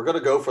we're gonna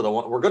go for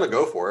we're gonna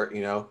go for it.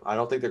 I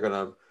don't think they're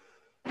gonna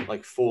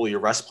like fully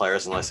rest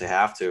players unless they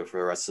have to for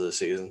the rest of the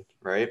season,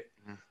 right?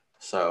 Mhm.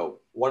 So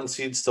 1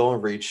 seed still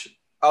in reach.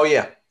 Oh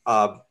yeah,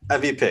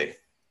 MVP.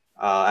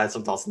 I had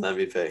some thoughts on the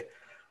MVP.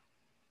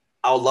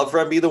 I would love for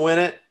Embiid to win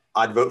it.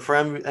 I'd vote for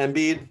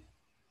Embiid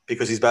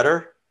because he's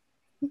better.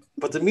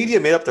 But the media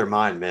made up their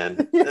mind,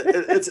 man.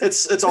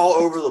 It's all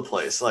over the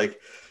place. Like,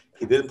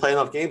 he didn't play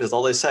enough games, is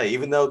all they say.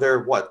 Even though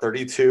they're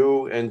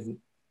 32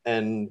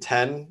 and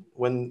 10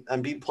 when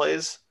Embiid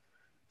plays.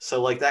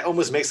 So like, that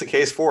almost makes the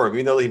case for him.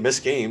 Even though he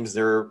missed games,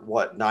 they're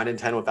 9 and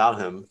 10 without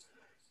him,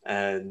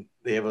 and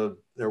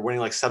they're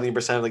winning like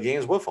 70% of the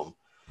games with him.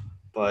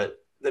 But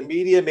the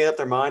media made up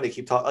their mind. They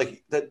keep talking,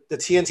 like the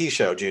TNT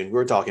show, June. We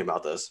were talking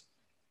about this.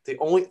 They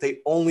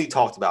only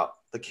talked about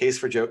the case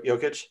for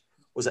Jokic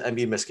was that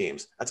Embiid missed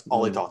games. That's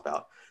all they talked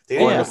about. They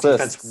didn't bring up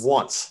defense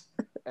once.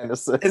 And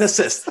An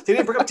assist. They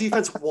didn't bring up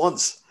defense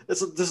once.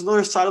 There's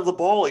another side of the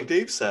ball, like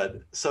Dave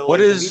said. So the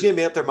media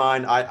made up their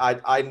mind.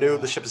 I knew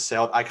the ship has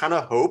sailed. I kind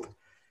of hope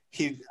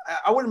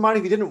I wouldn't mind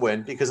if he didn't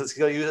win, because it's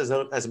going to use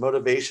as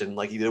motivation,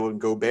 like he did when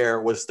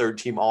Gobert was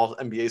 3rd-team All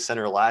NBA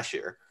center last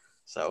year.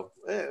 So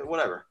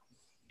whatever.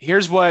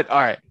 Here's what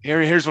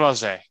I'll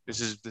say.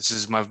 This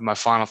is my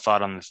final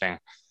thought on the thing.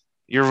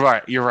 You're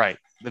right.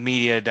 The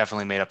media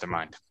definitely made up their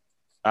mind.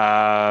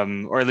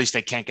 Or at least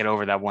they can't get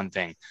over that one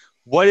thing.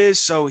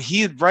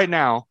 He right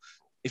now,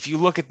 if you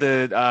look at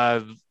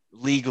the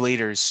league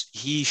leaders,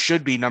 he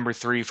should be number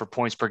 3 for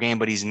points per game,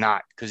 but he's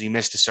not, because he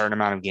missed a certain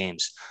amount of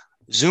games.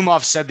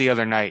 Zumov said the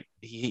other night,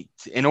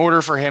 in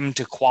order for him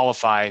to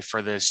qualify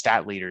for the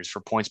stat leaders for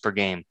points per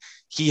game,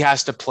 he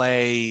has to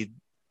play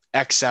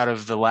X out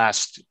of the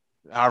last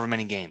however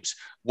many games.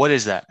 What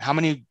is that? How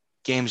many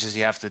games does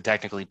he have to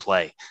technically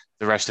play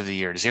the rest of the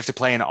year? Does he have to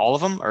play in all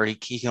of them, or he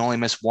can only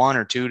miss 1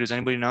 or 2? Does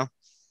anybody know?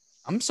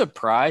 I'm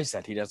surprised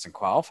that he doesn't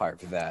qualify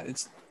for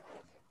that.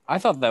 I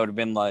thought that would have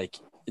been like,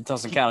 it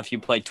doesn't count if you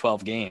play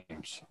 12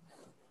 games.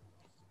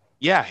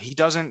 Yeah, he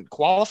doesn't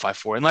qualify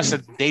for it, unless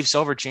Dave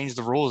Silver changed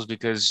the rules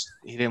because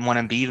he didn't want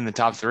Embiid in the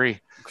top 3.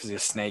 Because he's a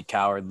snake,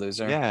 coward,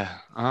 loser. Yeah.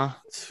 What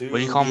do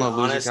you call him, a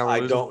loser, honest, coward, I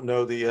loser? don't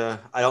know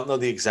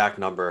the exact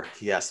number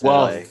he has to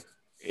Well, play.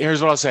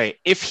 Here's what I'll say.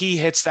 If he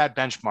hits that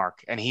benchmark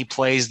and he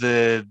plays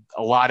the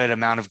allotted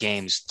amount of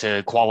games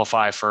to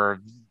qualify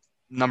for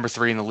number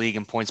 3 in the league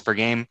in points per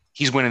game,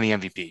 he's winning the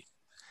MVP.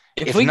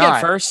 If we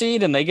get 1st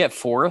seed and they get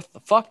 4th,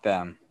 fuck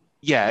them.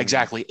 Yeah,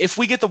 exactly. If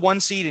we get the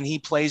 1 seed and he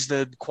plays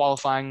the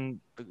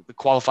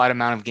qualified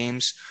amount of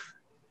games,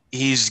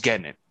 he's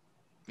getting it.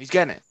 He's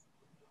getting it.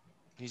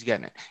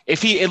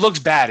 It looks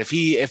bad. If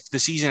the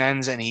season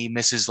ends and he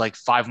misses like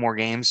 5 more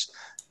games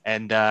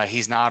and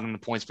he's not on the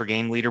points per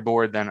game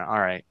leaderboard, then all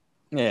right.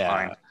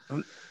 Yeah.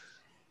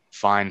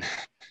 Fine.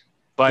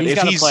 But he's if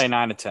got to play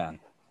 9 to 10.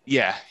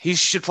 Yeah, he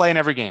should play in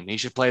every game. He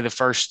should play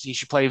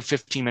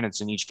 15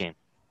 minutes in each game,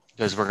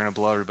 because we're going to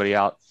blow everybody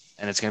out,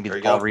 and it's going to be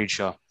the Paul Reed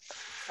show.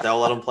 They'll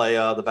let him play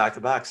the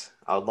back-to-backs.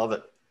 I would love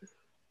it.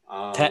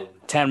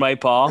 10-way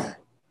Paul.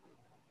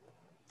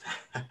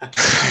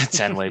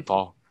 10-way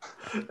Paul.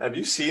 Have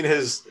you seen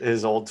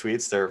his old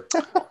tweets? They're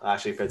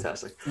actually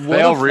fantastic. What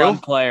a fun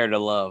player to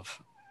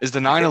love. Is the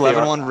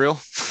 9/11 one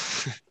real?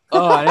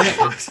 Oh,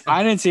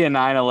 I didn't see a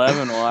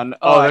 9/11 one.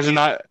 Oh,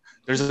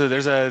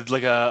 there's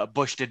a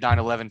Bush did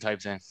 9/11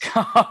 type thing.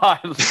 God.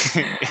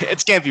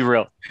 It can't be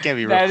real. It can't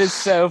be real. That is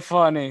so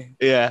funny.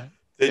 Yeah.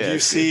 Did you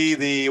see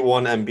the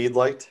one Embiid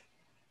liked?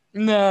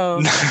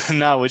 No.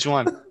 No, which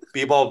one?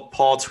 B-ball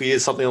Paul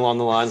tweeted something along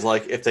the lines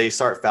like, "If they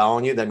start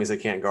fouling you, that means they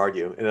can't guard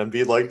you." And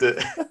Embiid liked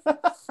it.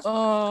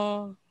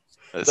 Oh,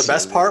 The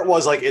best part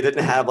was like it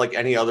didn't have like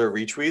any other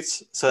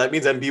retweets, so that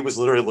means Embiid was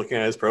literally looking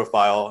at his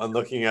profile and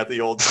looking at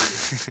the old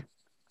tweet.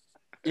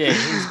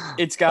 yeah,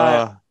 it's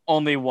got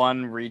only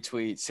one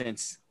retweet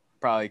since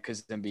probably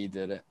because Embiid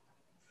did it.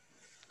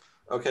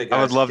 Okay, guys.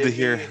 I would love to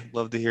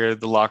hear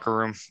the locker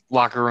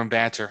room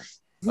banter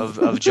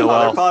of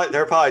Joel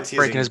they're probably teasing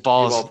breaking his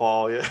balls. B-ball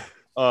Paul, yeah.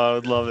 I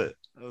would love it.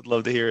 I would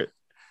love to hear it.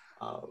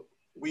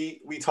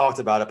 We talked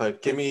about it,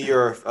 but give me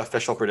your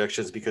official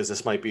predictions because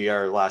this might be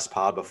our last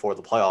pod before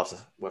the playoffs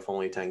with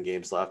only 10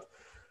 games left.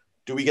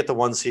 Do we get the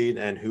 1 seed,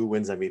 and who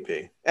wins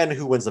MVP? And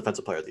who wins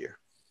Defensive Player of the Year?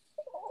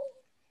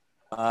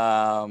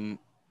 I'm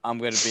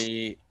going to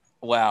be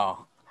 –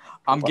 wow.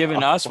 I'm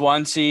giving us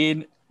 1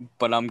 seed,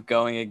 but I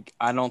think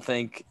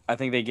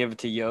they give it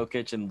to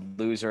Jokic and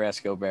loser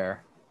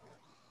Escobar.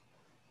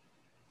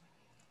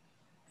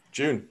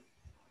 June,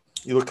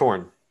 you look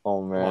torn.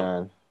 Oh,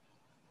 man.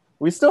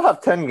 We still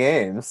have 10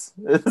 games.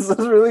 Is this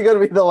really going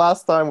to be the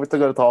last time we're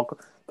going to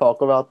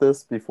talk about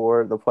this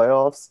before the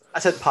playoffs? I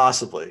said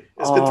possibly.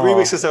 It's been 3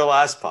 weeks since our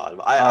last pod.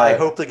 I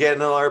hope to get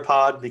another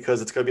pod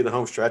because it's going to be the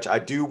home stretch. I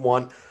do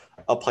want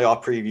a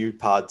playoff preview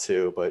pod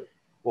too, but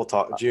we'll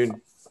talk.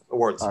 June,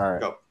 awards. All right.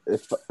 Go.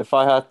 If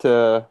I had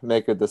to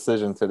make a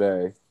decision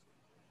today,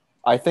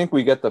 I think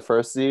we get the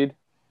 1st seed.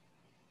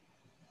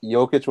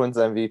 Jokic wins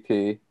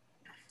MVP.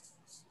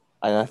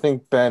 And I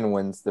think Ben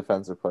wins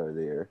Defensive Player of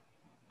the Year.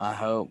 I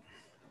hope.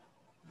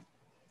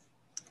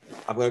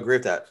 I'm going to agree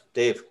with that.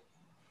 Dave,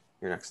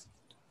 you're next.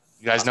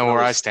 You guys know where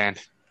I stand.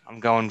 I'm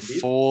going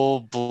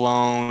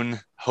full-blown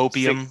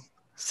hopium.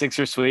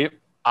 Sixer sweep.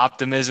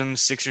 Optimism,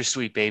 Sixer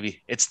sweep,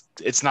 baby.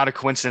 It's not a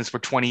coincidence we're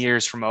 20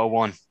 years from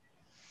 0-1.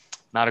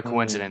 Not a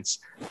coincidence.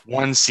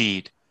 1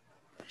 seed.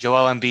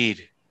 Joel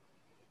Embiid,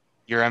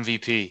 your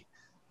MVP.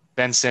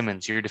 Ben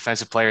Simmons, your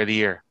Defensive Player of the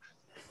Year.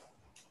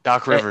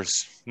 Doc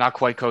Rivers, not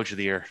quite Coach of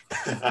the Year.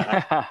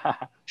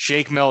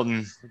 Shake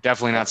Milton,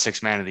 definitely not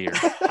 6th Man of the Year.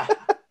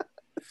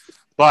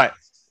 But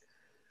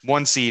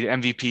 1 seed,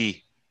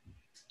 MVP,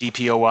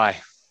 DPOY,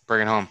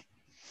 bring it home.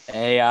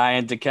 AI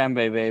and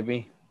Dikembe,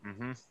 baby.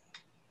 Mm-hmm.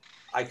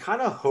 I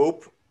kind of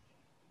hope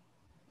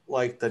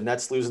like the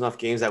Nets lose enough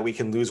games that we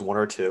can lose 1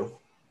 or 2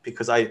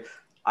 because I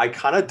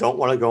kind of don't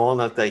want to go on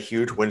that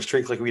huge win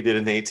streak like we did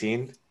in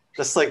 18,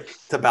 just like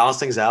to balance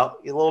things out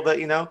a little bit,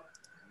 you know?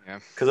 Yeah.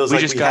 Because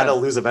it was we had to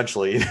lose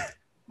eventually.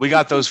 We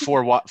got those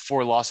four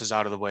losses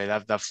out of the way.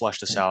 That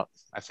flushed us out,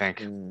 I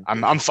think.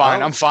 I'm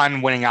fine. I'm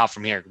fine winning out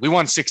from here. We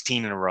won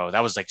 16 in a row.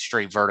 That was like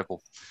straight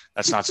vertical.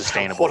 That's not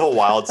sustainable. What a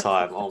wild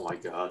time. Oh my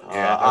God.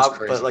 Yeah, that was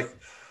crazy. But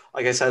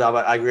like I said,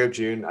 I agree with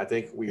June. I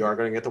think we are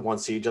going to get the 1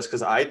 seed just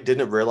because I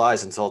didn't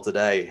realize until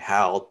today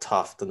how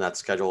tough the Nets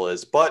schedule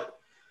is. But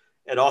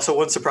it also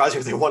wouldn't surprise me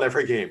if they won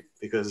every game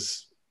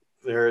because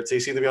they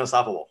seem to be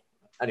unstoppable.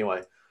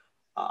 Anyway,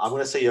 I'm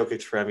going to say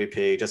Jokic for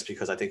MVP just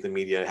because I think the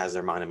media has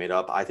their mind made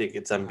up. I think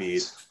it's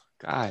Embiid.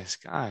 Guys.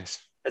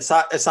 It's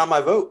not my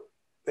vote.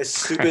 It's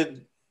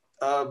stupid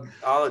John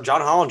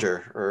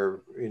Hollinger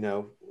or,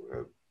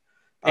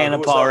 Anna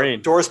Paul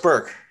Reed. Doris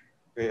Burke.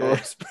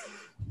 Yeah.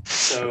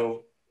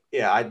 So,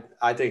 yeah,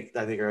 I think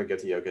I'm going to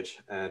give to Jokic.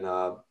 And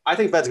I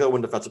think Ben's going to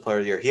win Defensive Player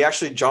of the Year. He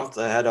actually jumped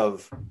ahead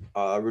of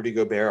Rudy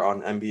Gobert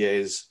on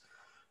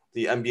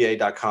the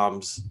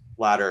NBA.com's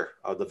ladder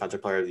of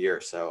Defensive Player of the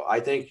Year. So I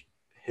think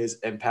his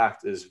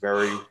impact is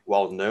very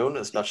well known,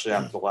 especially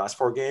after the last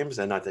 4 games,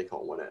 and I think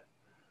he'll win it.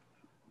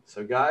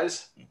 So,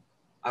 guys,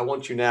 I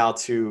want you now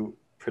to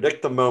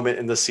predict the moment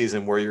in the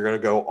season where you're going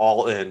to go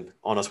all in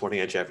on us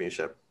winning a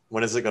championship.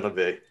 When is it going to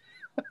be?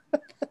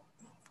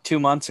 2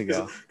 months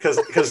ago. Because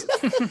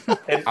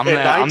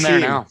I'm there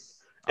now.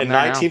 In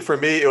 19 for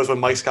me, it was when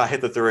Mike Scott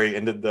hit the 3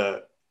 and did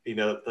the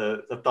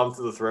thumb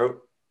to the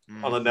throat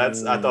on the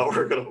Nets. I thought we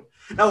were going to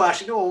 – no,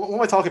 actually, no, what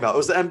am I talking about? It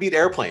was the Embiid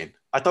airplane.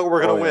 I thought we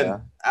were going to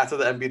win after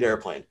the Embiid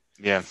airplane.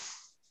 Yeah.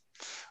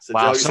 So,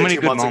 wow, Joe, so many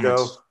good moments.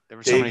 Ago,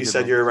 Dave, you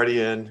said you're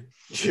already in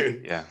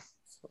June. Yeah.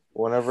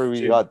 Whenever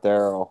we got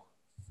Daryl.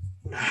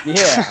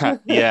 Yeah.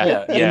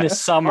 Yeah. In the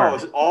summer. Oh,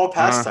 it's all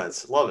past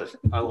tense. Love it.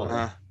 I love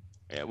it.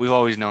 Yeah, we've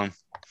always known.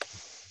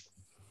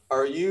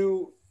 Would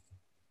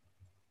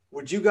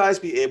you guys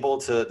be able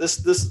to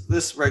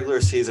this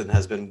regular season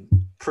has been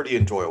pretty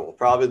enjoyable.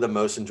 Probably the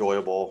most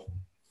enjoyable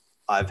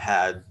I've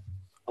had,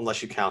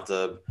 unless you count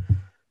the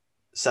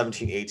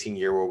 17-18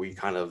 year where we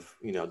kind of,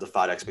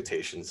 defied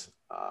expectations.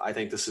 I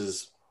think this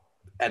is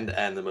end to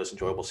end the most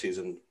enjoyable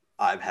season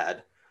I've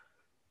had.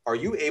 Are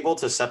you able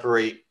to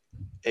separate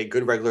a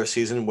good regular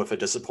season with a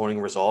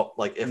disappointing result?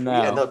 Like if we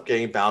end up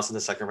getting bounced in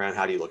the second round,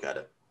 how do you look at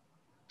it?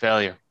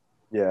 Failure.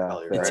 Yeah.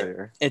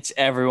 Failure. It's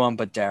everyone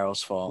but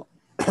Daryl's fault.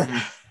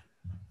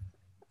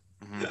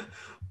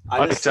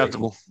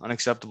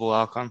 Unacceptable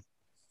outcome.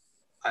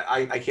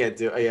 I can't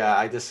do. Yeah,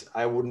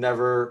 I would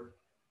never.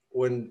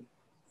 When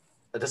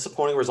a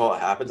disappointing result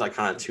happens, I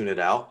kind of tune it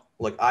out.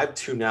 Like I've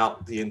tuned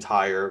out the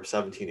entire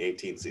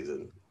 17-18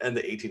 season and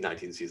the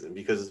 18-19 season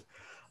because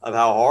of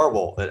how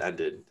horrible it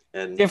ended.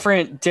 And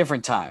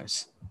different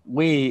times.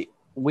 We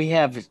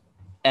have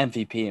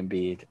MVP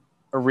Embiid,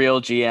 a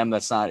real GM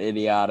that's not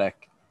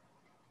idiotic.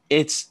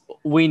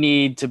 We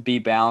need to be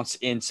balanced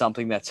in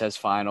something that says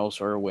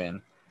finals or a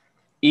win.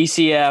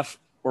 ECF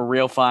or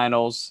real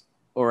finals,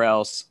 or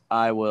else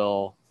I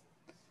will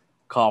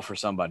call for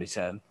somebody's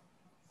head.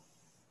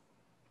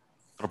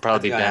 It'll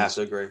probably be I have Ben's.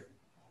 to agree.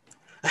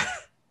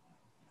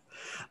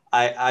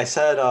 I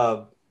said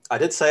I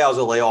did say I was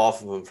gonna lay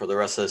off of him for the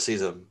rest of the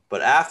season,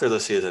 but after the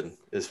season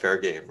is fair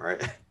game, right?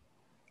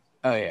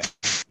 Oh yeah.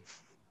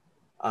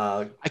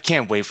 I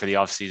can't wait for the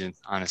offseason,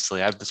 honestly.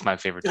 That's my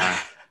favorite time.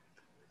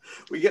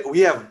 We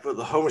have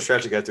the home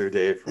stretch to get through,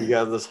 Dave. We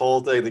got this whole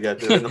thing to get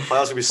through, and the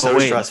playoffs will be so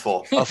Wait.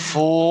 stressful. A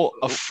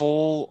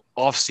full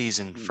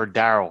offseason for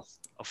Daryl.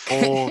 A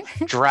full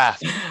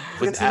draft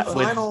With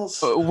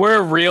finals. We're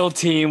a real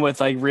team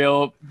with like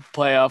real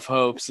playoff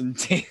hopes, and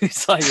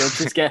teams like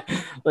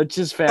let's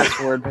just fast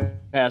forward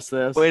past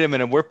this. Wait a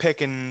minute. We're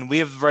picking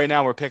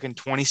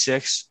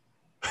 26.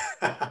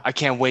 I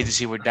can't wait to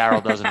see what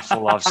Daryl does in a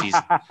full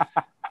offseason.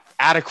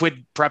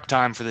 Adequate prep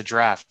time for the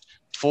draft.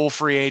 Full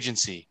free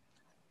agency.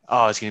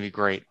 Oh, it's going to be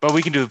great. But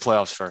we can do the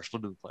playoffs first.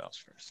 We'll do the playoffs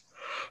first.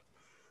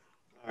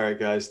 All right,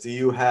 guys. Do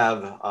you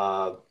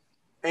have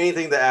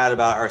anything to add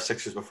about our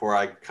Sixers before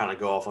I kind of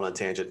go off on a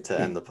tangent to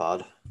end the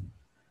pod?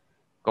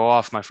 Go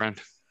off, my friend.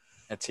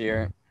 Let's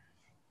hear it.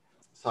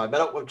 So I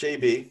met up with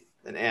JB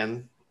and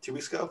Ann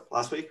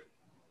last week,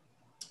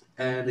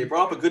 and they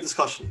brought up a good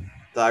discussion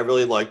that I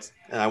really liked,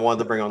 and I wanted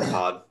to bring on the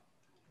pod.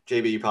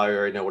 JB, you probably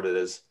already know what it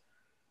is.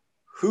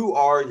 Who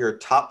are your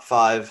top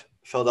 5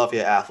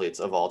 Philadelphia athletes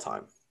of all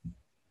time?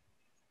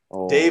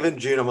 Oh. Dave and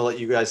June, I'm going to let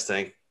you guys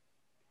think.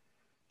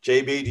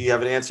 JB, do you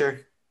have an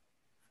answer?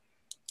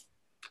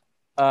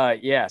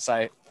 Yes,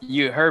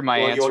 you heard my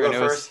answer. You want to and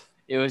go first?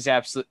 It was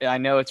absolutely. I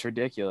know it's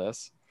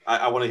ridiculous.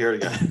 I want to hear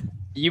it again.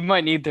 You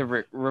might need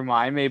to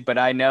remind me, but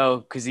I know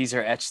because these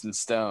are etched in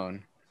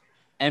stone.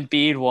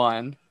 Embiid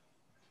 1,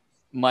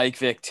 Mike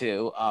Vick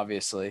 2,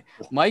 obviously.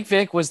 Mike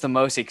Vick was the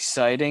most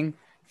exciting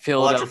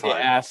Philadelphia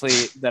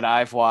athlete that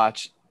I've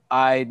watched.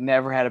 I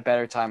never had a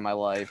better time in my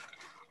life.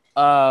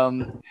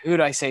 Who did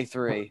I say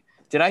 3?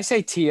 Did I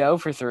say T.O.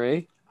 for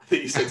 3? I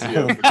think you said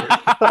T.O. for 3.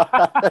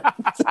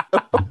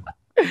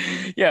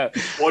 Yeah.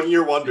 1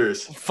 year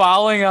wonders.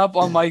 Following up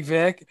on Mike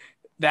Vick,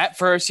 that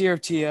first year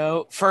of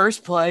T.O.,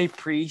 first play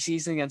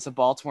preseason against the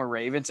Baltimore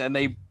Ravens, and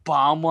they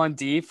bomb one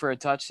deep for a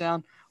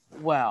touchdown.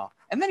 Wow.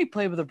 And then he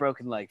played with a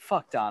broken leg.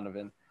 Fuck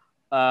Donovan.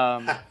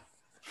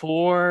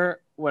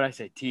 4, what did I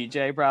say,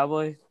 TJ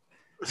probably?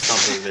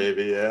 Something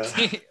maybe, yeah.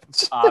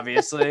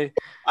 Obviously.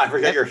 I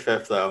forget your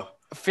 5th, though.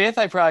 5th,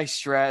 I probably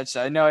stretched.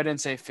 I know I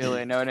didn't say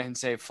Philly. I know I didn't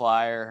say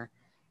Flyer.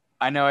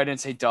 I know I didn't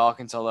say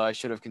Dawkins, although I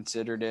should have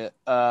considered it.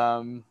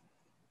 I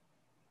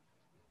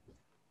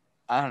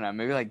don't know.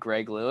 Maybe like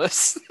Greg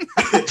Lewis.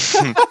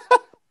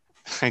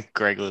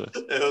 Greg Lewis.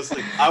 It was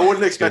like I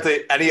wouldn't expect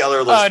any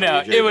other list. Oh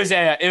no, it was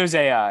AI. It was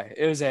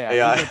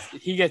AI.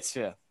 He gets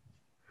 5th.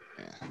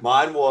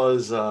 Mine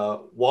was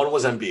 1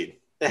 was Embiid.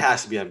 It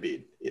has to be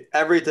Embiid.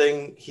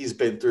 Everything he's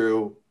been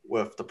through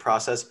with the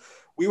process.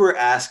 We were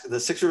asked, the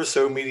Sixers were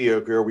so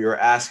mediocre. We were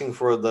asking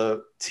for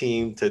the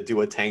team to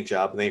do a tank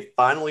job, and they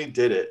finally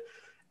did it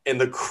in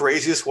the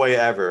craziest way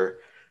ever.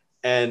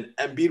 And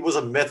Embiid was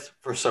a myth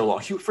for so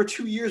long. For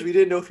 2 years, we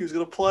didn't know if he was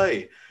going to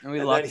play. And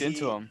we locked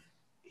into him.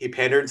 He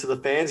pandered to the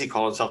fans. He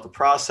called himself the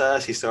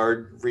process. He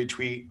started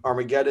retweet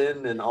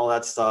Armageddon and all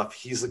that stuff.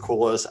 He's the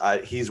coolest.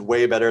 He's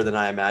way better than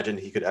I imagined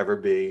he could ever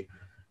be.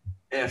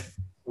 If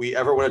we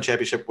ever win a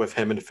championship with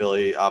him in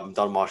Philly, I'm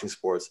done watching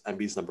sports.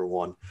 Embiid's number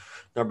 1.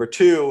 Number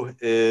 2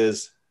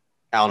 is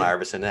Allen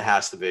Iverson. It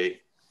has to be.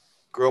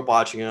 Grew up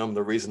watching him.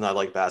 The reason I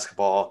like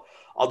basketball.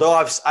 Although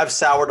I've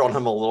soured on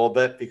him a little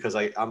bit because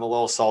I'm a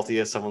little salty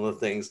at some of the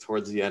things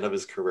towards the end of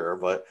his career,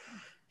 but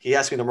he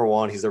has to be number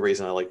 1. He's the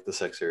reason I like the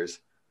Sixers.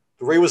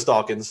 3 was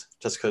Dawkins,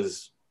 just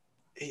because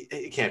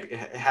it can't be.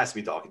 It has to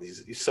be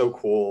Dawkins. He's so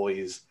cool.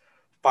 He's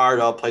fired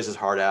up, plays his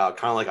heart out,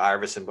 kind of like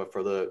Iverson, but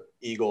for the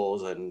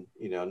Eagles and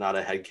not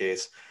a head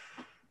case.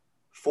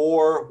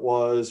 4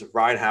 was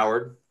Ryan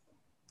Howard,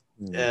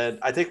 and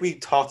I think we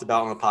talked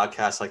about on the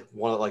podcast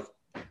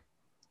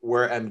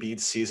where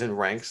Embiid's season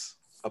ranks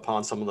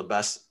upon some of the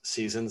best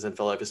seasons in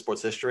Philadelphia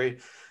sports history.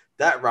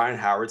 That Ryan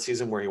Howard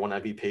season where he won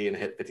MVP and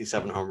hit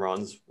 57 home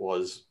runs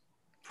was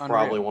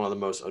probably one of the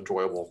most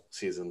enjoyable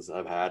seasons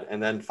I've had.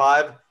 And then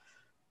 5,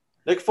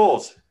 Nick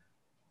Foles.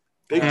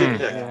 Big Dick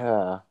Nick.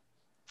 Yeah.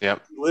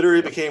 Yep.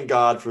 Literally became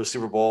God for a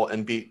Super Bowl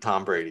and beat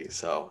Tom Brady.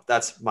 So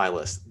that's my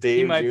list. Dave,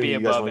 he might June, be you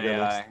guys above wanna go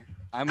AI. next?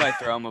 I might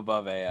throw him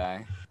above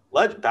AI.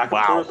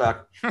 Backup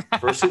quarterback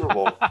for a Super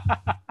Bowl.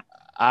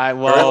 Very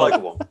Well,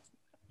 likable.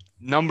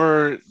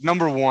 number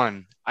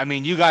 1. I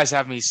mean, you guys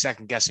have me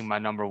second guessing my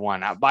number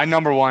 1. My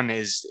number 1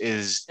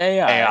 is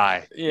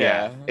AI.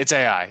 Yeah. It's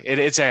AI.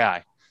 It's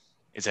AI.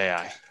 It's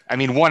AI. I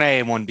mean,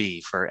 1A and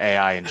 1B for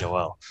AI and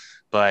Joel.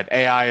 But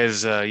AI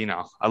is, I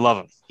love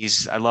him.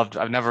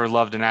 I've never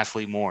loved an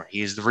athlete more.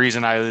 He's the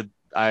reason I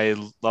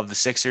love the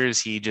Sixers.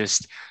 He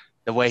just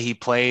the way he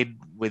played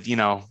with,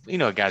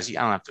 guys, I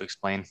don't have to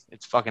explain.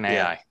 It's fucking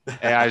AI.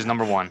 AI is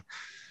number one.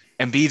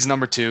 Embiid's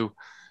number two.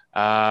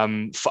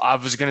 I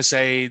was going to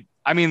say,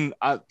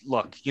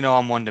 look,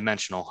 I'm one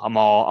dimensional. I'm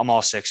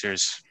all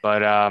Sixers,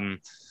 but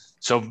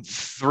so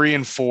 3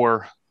 and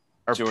 4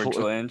 are George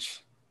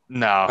Lynch.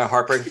 No.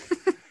 Heartbreak.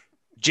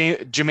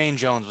 Jermaine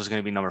Jones was going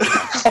to be number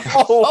 5.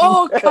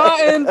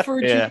 Cotton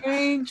for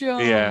Jermaine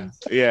Jones.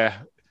 Yeah.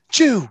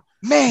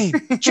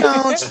 Jermaine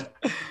Jones.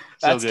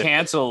 That's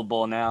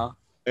cancelable now.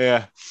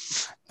 Yeah.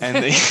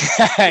 And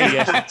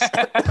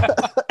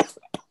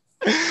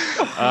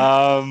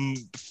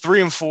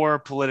 3 and 4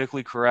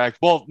 politically correct.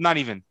 Well, not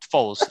even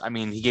Foles. I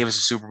mean, he gave us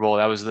a Super Bowl.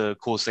 That was the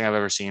coolest thing I've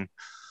ever seen.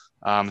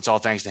 It's all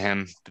thanks to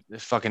him.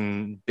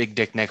 Fucking Big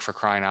Dick Nick, for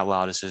crying out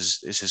loud,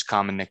 is his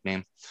common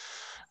nickname.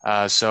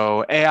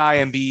 So AI,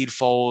 Embiid,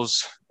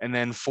 Foles, and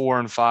then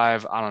 4 and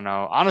 5. I don't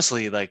know.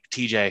 Honestly, like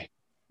TJ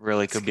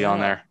really could be on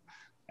there.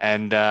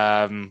 And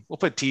we'll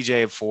put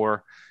TJ at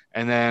 4.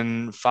 And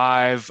then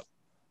 5,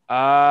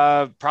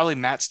 probably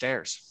Matt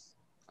Stairs.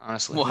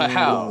 Honestly.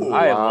 Wow.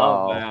 I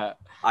love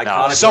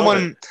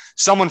that.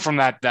 Someone from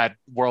that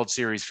World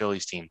Series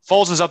Phillies team.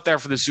 Foles is up there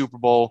for the Super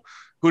Bowl.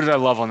 Who did I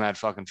love on that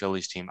fucking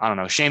Phillies team? I don't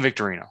know. Shane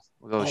Victorino.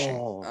 We'll go with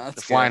Shane.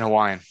 The Flying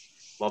Hawaiian.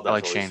 Love that. I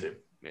like Phillies Shane. team.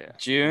 Yeah.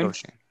 June. Go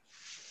Shane.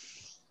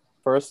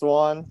 First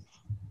one,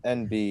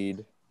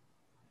 Embiid.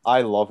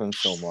 I love him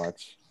so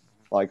much.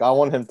 Like, I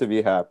want him to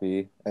be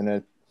happy.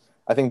 And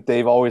I think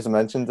Dave always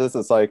mentioned this.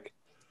 It's like,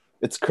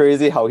 it's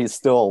crazy how he's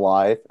still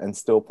alive and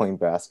still playing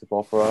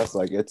basketball for us.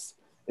 Like, it's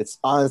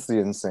honestly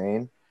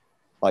insane.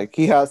 Like,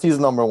 he's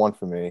number one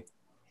for me.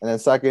 And then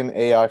second,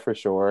 AI for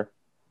sure.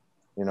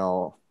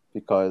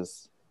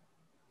 Because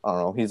I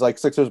don't know, he's like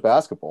Sixers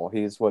basketball.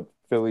 He's what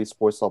Philly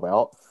sports all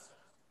about.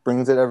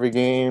 Brings it every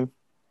game.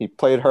 He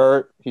played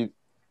hurt. He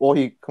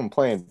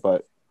complained,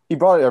 but he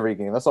brought it every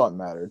game. That's all that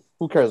mattered.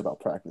 Who cares about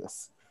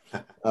practice?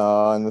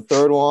 And the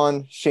third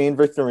one, Shane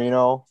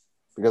Victorino,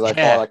 because I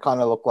thought I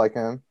kind of looked like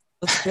him.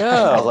 Let's go.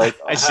 I was like,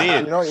 I see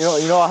it.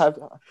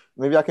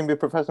 Maybe I can be a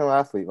professional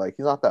athlete. Like,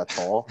 he's not that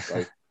tall.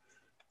 Like,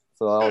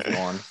 so that was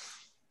one.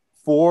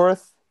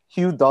 Fourth,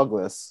 Hugh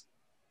Douglas.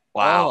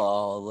 Wow.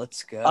 Oh,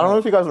 let's go. I don't know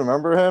if you guys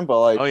remember him, but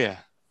like, oh yeah.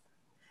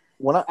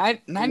 When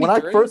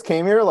I first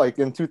came here, like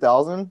in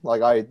 2000,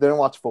 like I didn't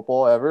watch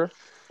football ever,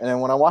 and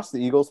then when I watched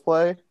the Eagles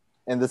play,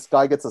 and this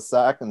guy gets a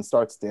sack and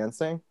starts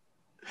dancing,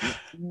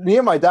 me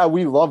and my dad,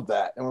 we loved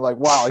that, and we're like,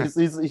 wow, he's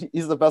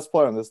the best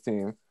player on this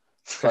team.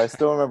 So I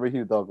still remember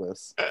Hugh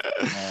Douglas.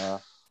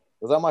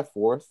 Was that my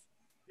fourth?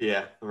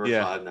 Yeah, number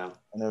 5 now.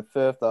 And then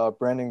fifth,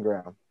 Brandon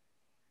Graham.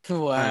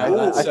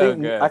 Wow,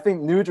 I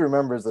think Nuge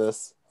remembers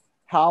this.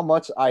 How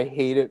much I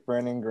hated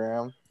Brandon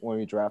Graham when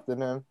we drafted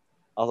him.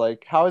 I was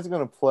like, how is he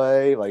going to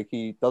play? Like,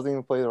 he doesn't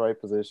even play the right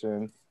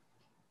position.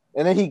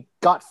 And then he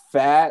got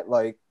fat,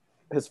 like,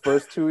 his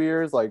first 2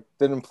 years, like,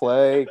 didn't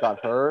play,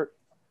 got hurt.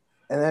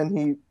 And then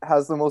he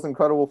has the most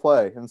incredible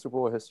play in Super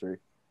Bowl history.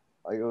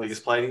 Like, it was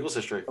biggest play in Eagles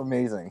history.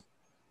 Amazing.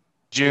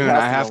 June,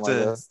 I have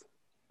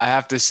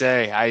to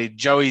say,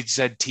 Joey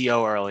said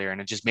TO earlier,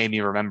 and it just made me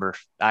remember.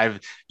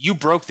 You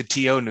broke the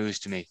TO news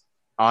to me.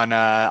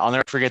 I'll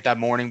never forget that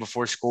morning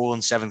before school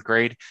in 7th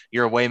grade.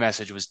 Your away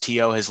message was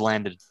TO has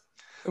landed.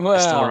 Wow. I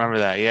still remember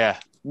that. Yeah.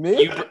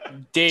 Me?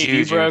 Dave,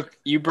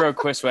 you broke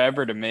Chris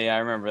Webber to me. I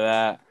remember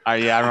that.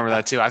 Yeah, I remember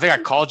that too. I think I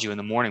called you in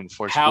the morning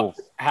before school.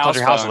 Called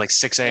your house at like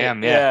 6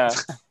 a.m. Yeah.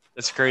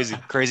 That's crazy.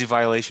 Crazy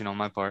violation on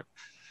my part.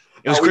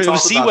 It was crazy. It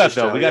was C-Web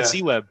though. We got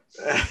C-Web.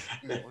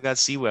 We got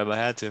C-Web. I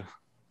had to.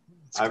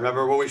 I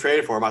remember when we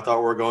traded for him. I thought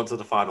we were going to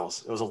the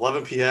finals. It was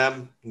 11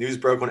 p.m. News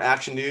broke on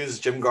Action News.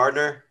 Jim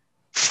Gardner.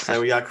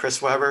 And we got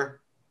Chris Webber.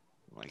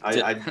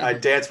 I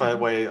danced my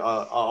way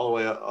all the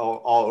way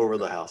all over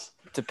the house.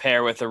 To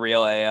pair with the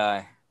real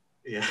AI.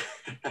 Yeah.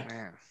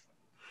 Man.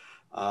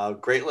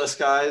 Great list,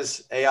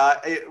 guys.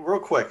 AI, real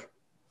quick.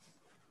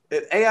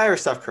 AI or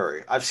Steph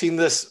Curry? I've seen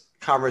this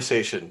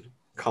conversation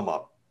come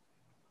up.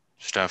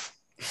 Steph.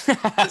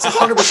 It's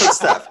 100%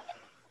 Steph.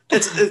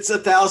 It's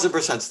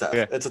 1,000% Steph.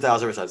 Yeah. It's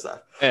 1,000%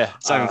 Steph. Yeah,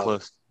 it's not even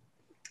close.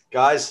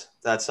 Guys,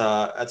 that's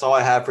all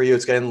I have for you.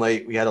 It's getting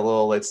late. We had a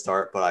little late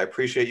start, but I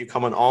appreciate you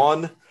coming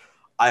on.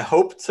 I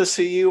hope to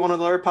see you on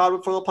another pod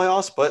before the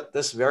playoffs, but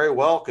this very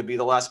well could be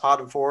the last pod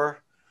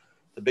before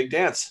the big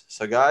dance.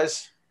 So,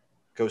 guys,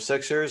 go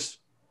Sixers.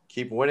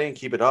 Keep winning.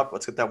 Keep it up.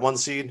 Let's get that 1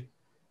 seed.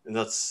 And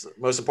that's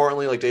most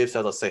importantly, like Dave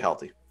said, let's stay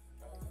healthy.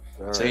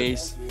 Right.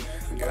 Peace.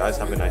 Guys,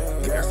 have a good night.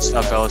 What's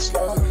up, fellas?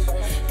 Super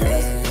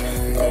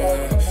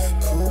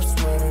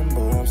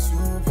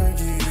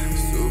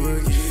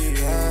geek,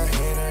 high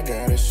and I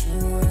got a shoe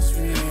and